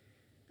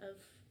of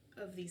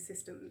these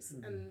systems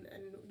and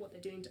what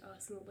they're doing to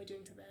us and what we're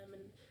doing to them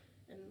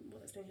and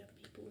what that's doing to other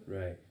people.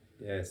 Right.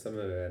 Yeah,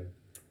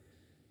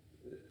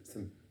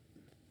 some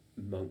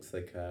monks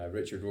like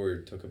Richard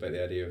Rohr talk about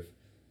the idea of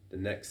the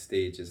next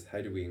stage is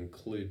how do we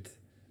include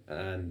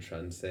and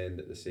transcend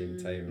at the same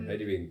time? How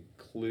do we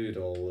include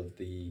all of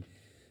the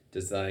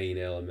design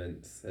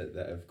elements that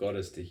have got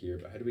us to here,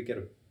 but how do we get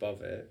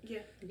above it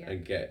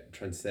and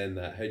transcend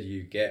that? How do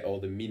you get all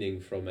the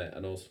meaning from it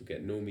and also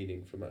get no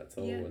meaning from it at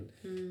all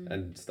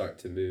and start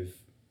to move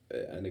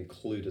and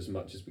include as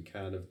much as we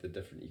can of the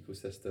different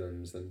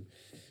ecosystems and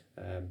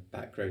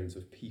backgrounds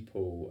of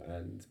people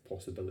and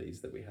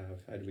possibilities that we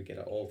have? How do we get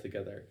it all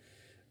together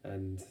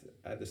and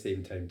at the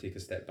same time take a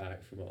step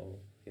back from it all?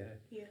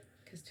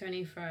 Because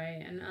Tony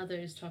Fry and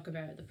others talk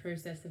about the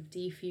process of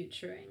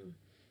defuturing.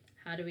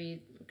 How do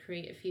we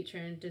create a future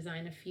and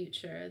design a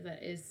future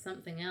that is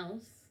something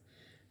else,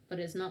 but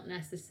is not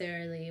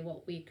necessarily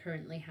what we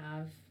currently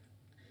have?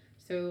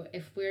 So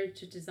if we're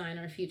to design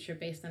our future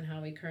based on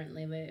how we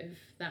currently live,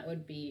 that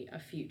would be a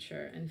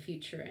future and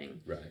futuring.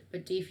 Right.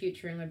 But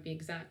defuturing would be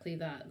exactly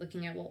that,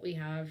 looking at what we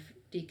have,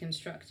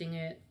 deconstructing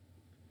it,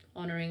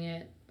 honouring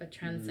it, but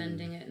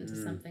transcending it into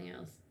something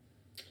else.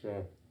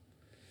 Wow.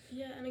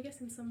 Yeah, and I guess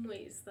in some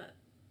ways that's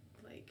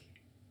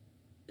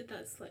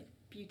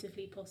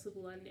beautifully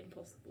possible and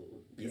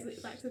impossible. Because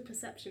back to the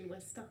perception, we're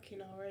stuck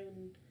in our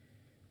own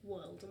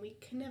world and we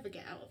can never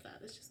get out of that.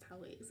 That's just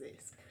how it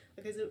exists.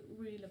 Like, there's a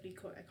really lovely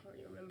quote, I can't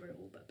really remember it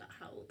all, but about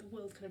how the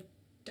world kind of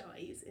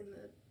dies in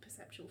the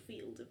perceptual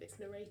field of its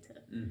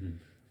narrator.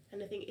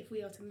 And I think if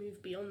we are to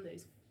move beyond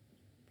those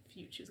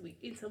futures,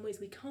 in some ways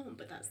we can't,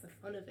 but that's the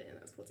fun of it and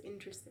that's what's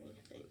interesting,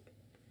 I think.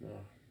 Wow.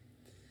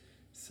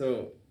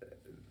 So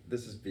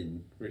this has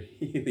been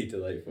really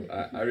delightful.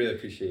 I really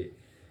appreciate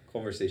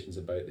conversations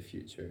about the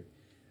future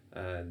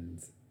and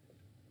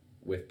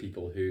with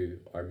people who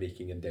are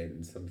making a dent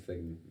in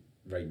something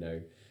right now,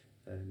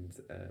 and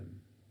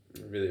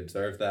I really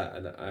observe that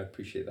and I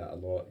appreciate that a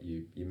lot.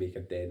 You make a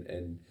dent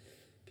in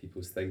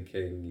people's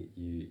thinking,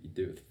 you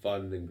do it with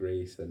fun and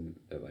grace, and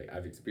like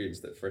I've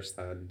experienced it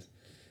firsthand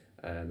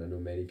and I know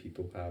many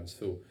people have.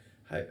 So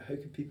how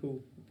can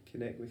people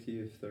connect with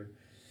you if they're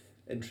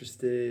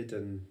interested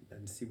and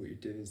see what you're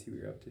doing, see what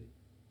you're up to?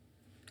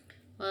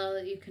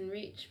 Well, you can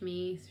reach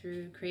me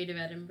through Creative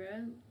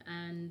Edinburgh,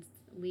 and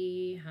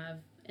we have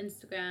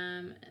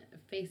Instagram,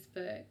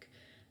 Facebook,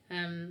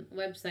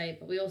 website,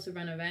 but we also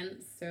run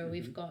events. So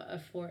we've got a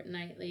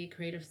fortnightly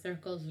creative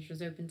circles, which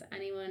is open to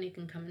anyone. You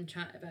can come and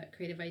chat about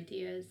creative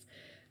ideas.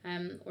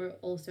 We're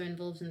also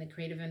involved in the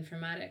Creative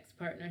Informatics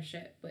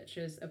Partnership, which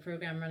is a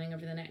program running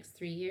over the next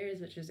 3 years,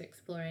 which is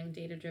exploring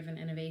data-driven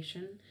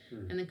innovation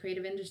in the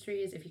creative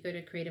industries. If you go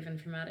to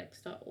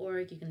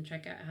creativeinformatics.org, you can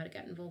check out how to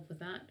get involved with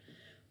that.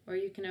 or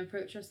you can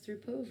approach us through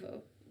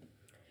Povo.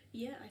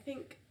 Yeah, I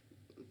think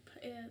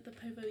the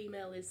Povo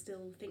email is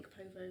still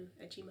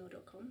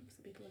thinkpovo@gmail.com,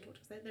 so people can talk to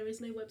us there. There is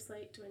no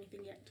website or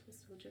anything yet,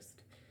 so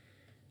just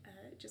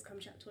come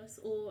chat to us,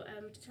 or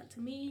to chat to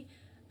me.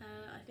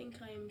 I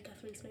think I'm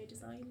Katherine Snow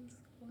Designs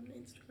on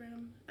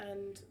Instagram,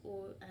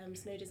 or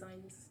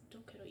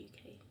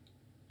snowdesigns.co.uk.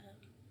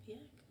 Yeah,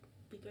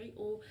 be great.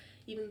 Or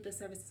even the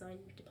service design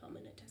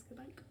department at Tesco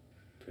Bank.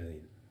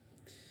 Brilliant.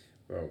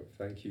 Well,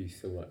 thank you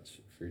so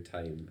much for your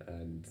time,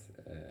 and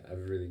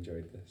I've really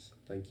enjoyed this.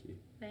 Thank you.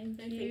 Thank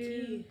Thank you.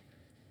 you.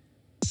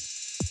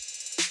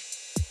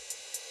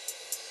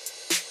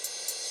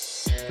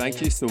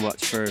 Thank you so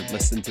much for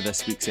listening to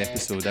this week's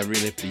episode. I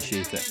really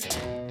appreciate it.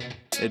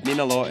 It'd mean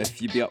a lot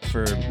if you'd be up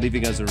for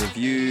leaving us a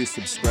review,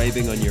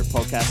 subscribing on your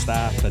podcast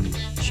app, and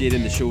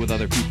sharing the show with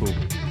other people.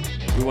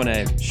 We want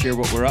to share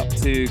what we're up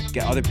to,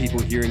 get other people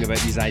hearing about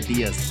these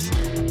ideas.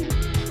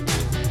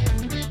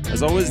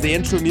 As always, the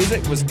intro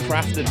music was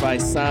crafted by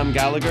Sam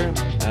Gallagher,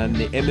 and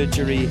the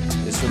imagery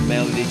is from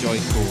Melody Joy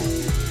Cole.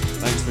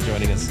 Thanks for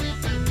joining us.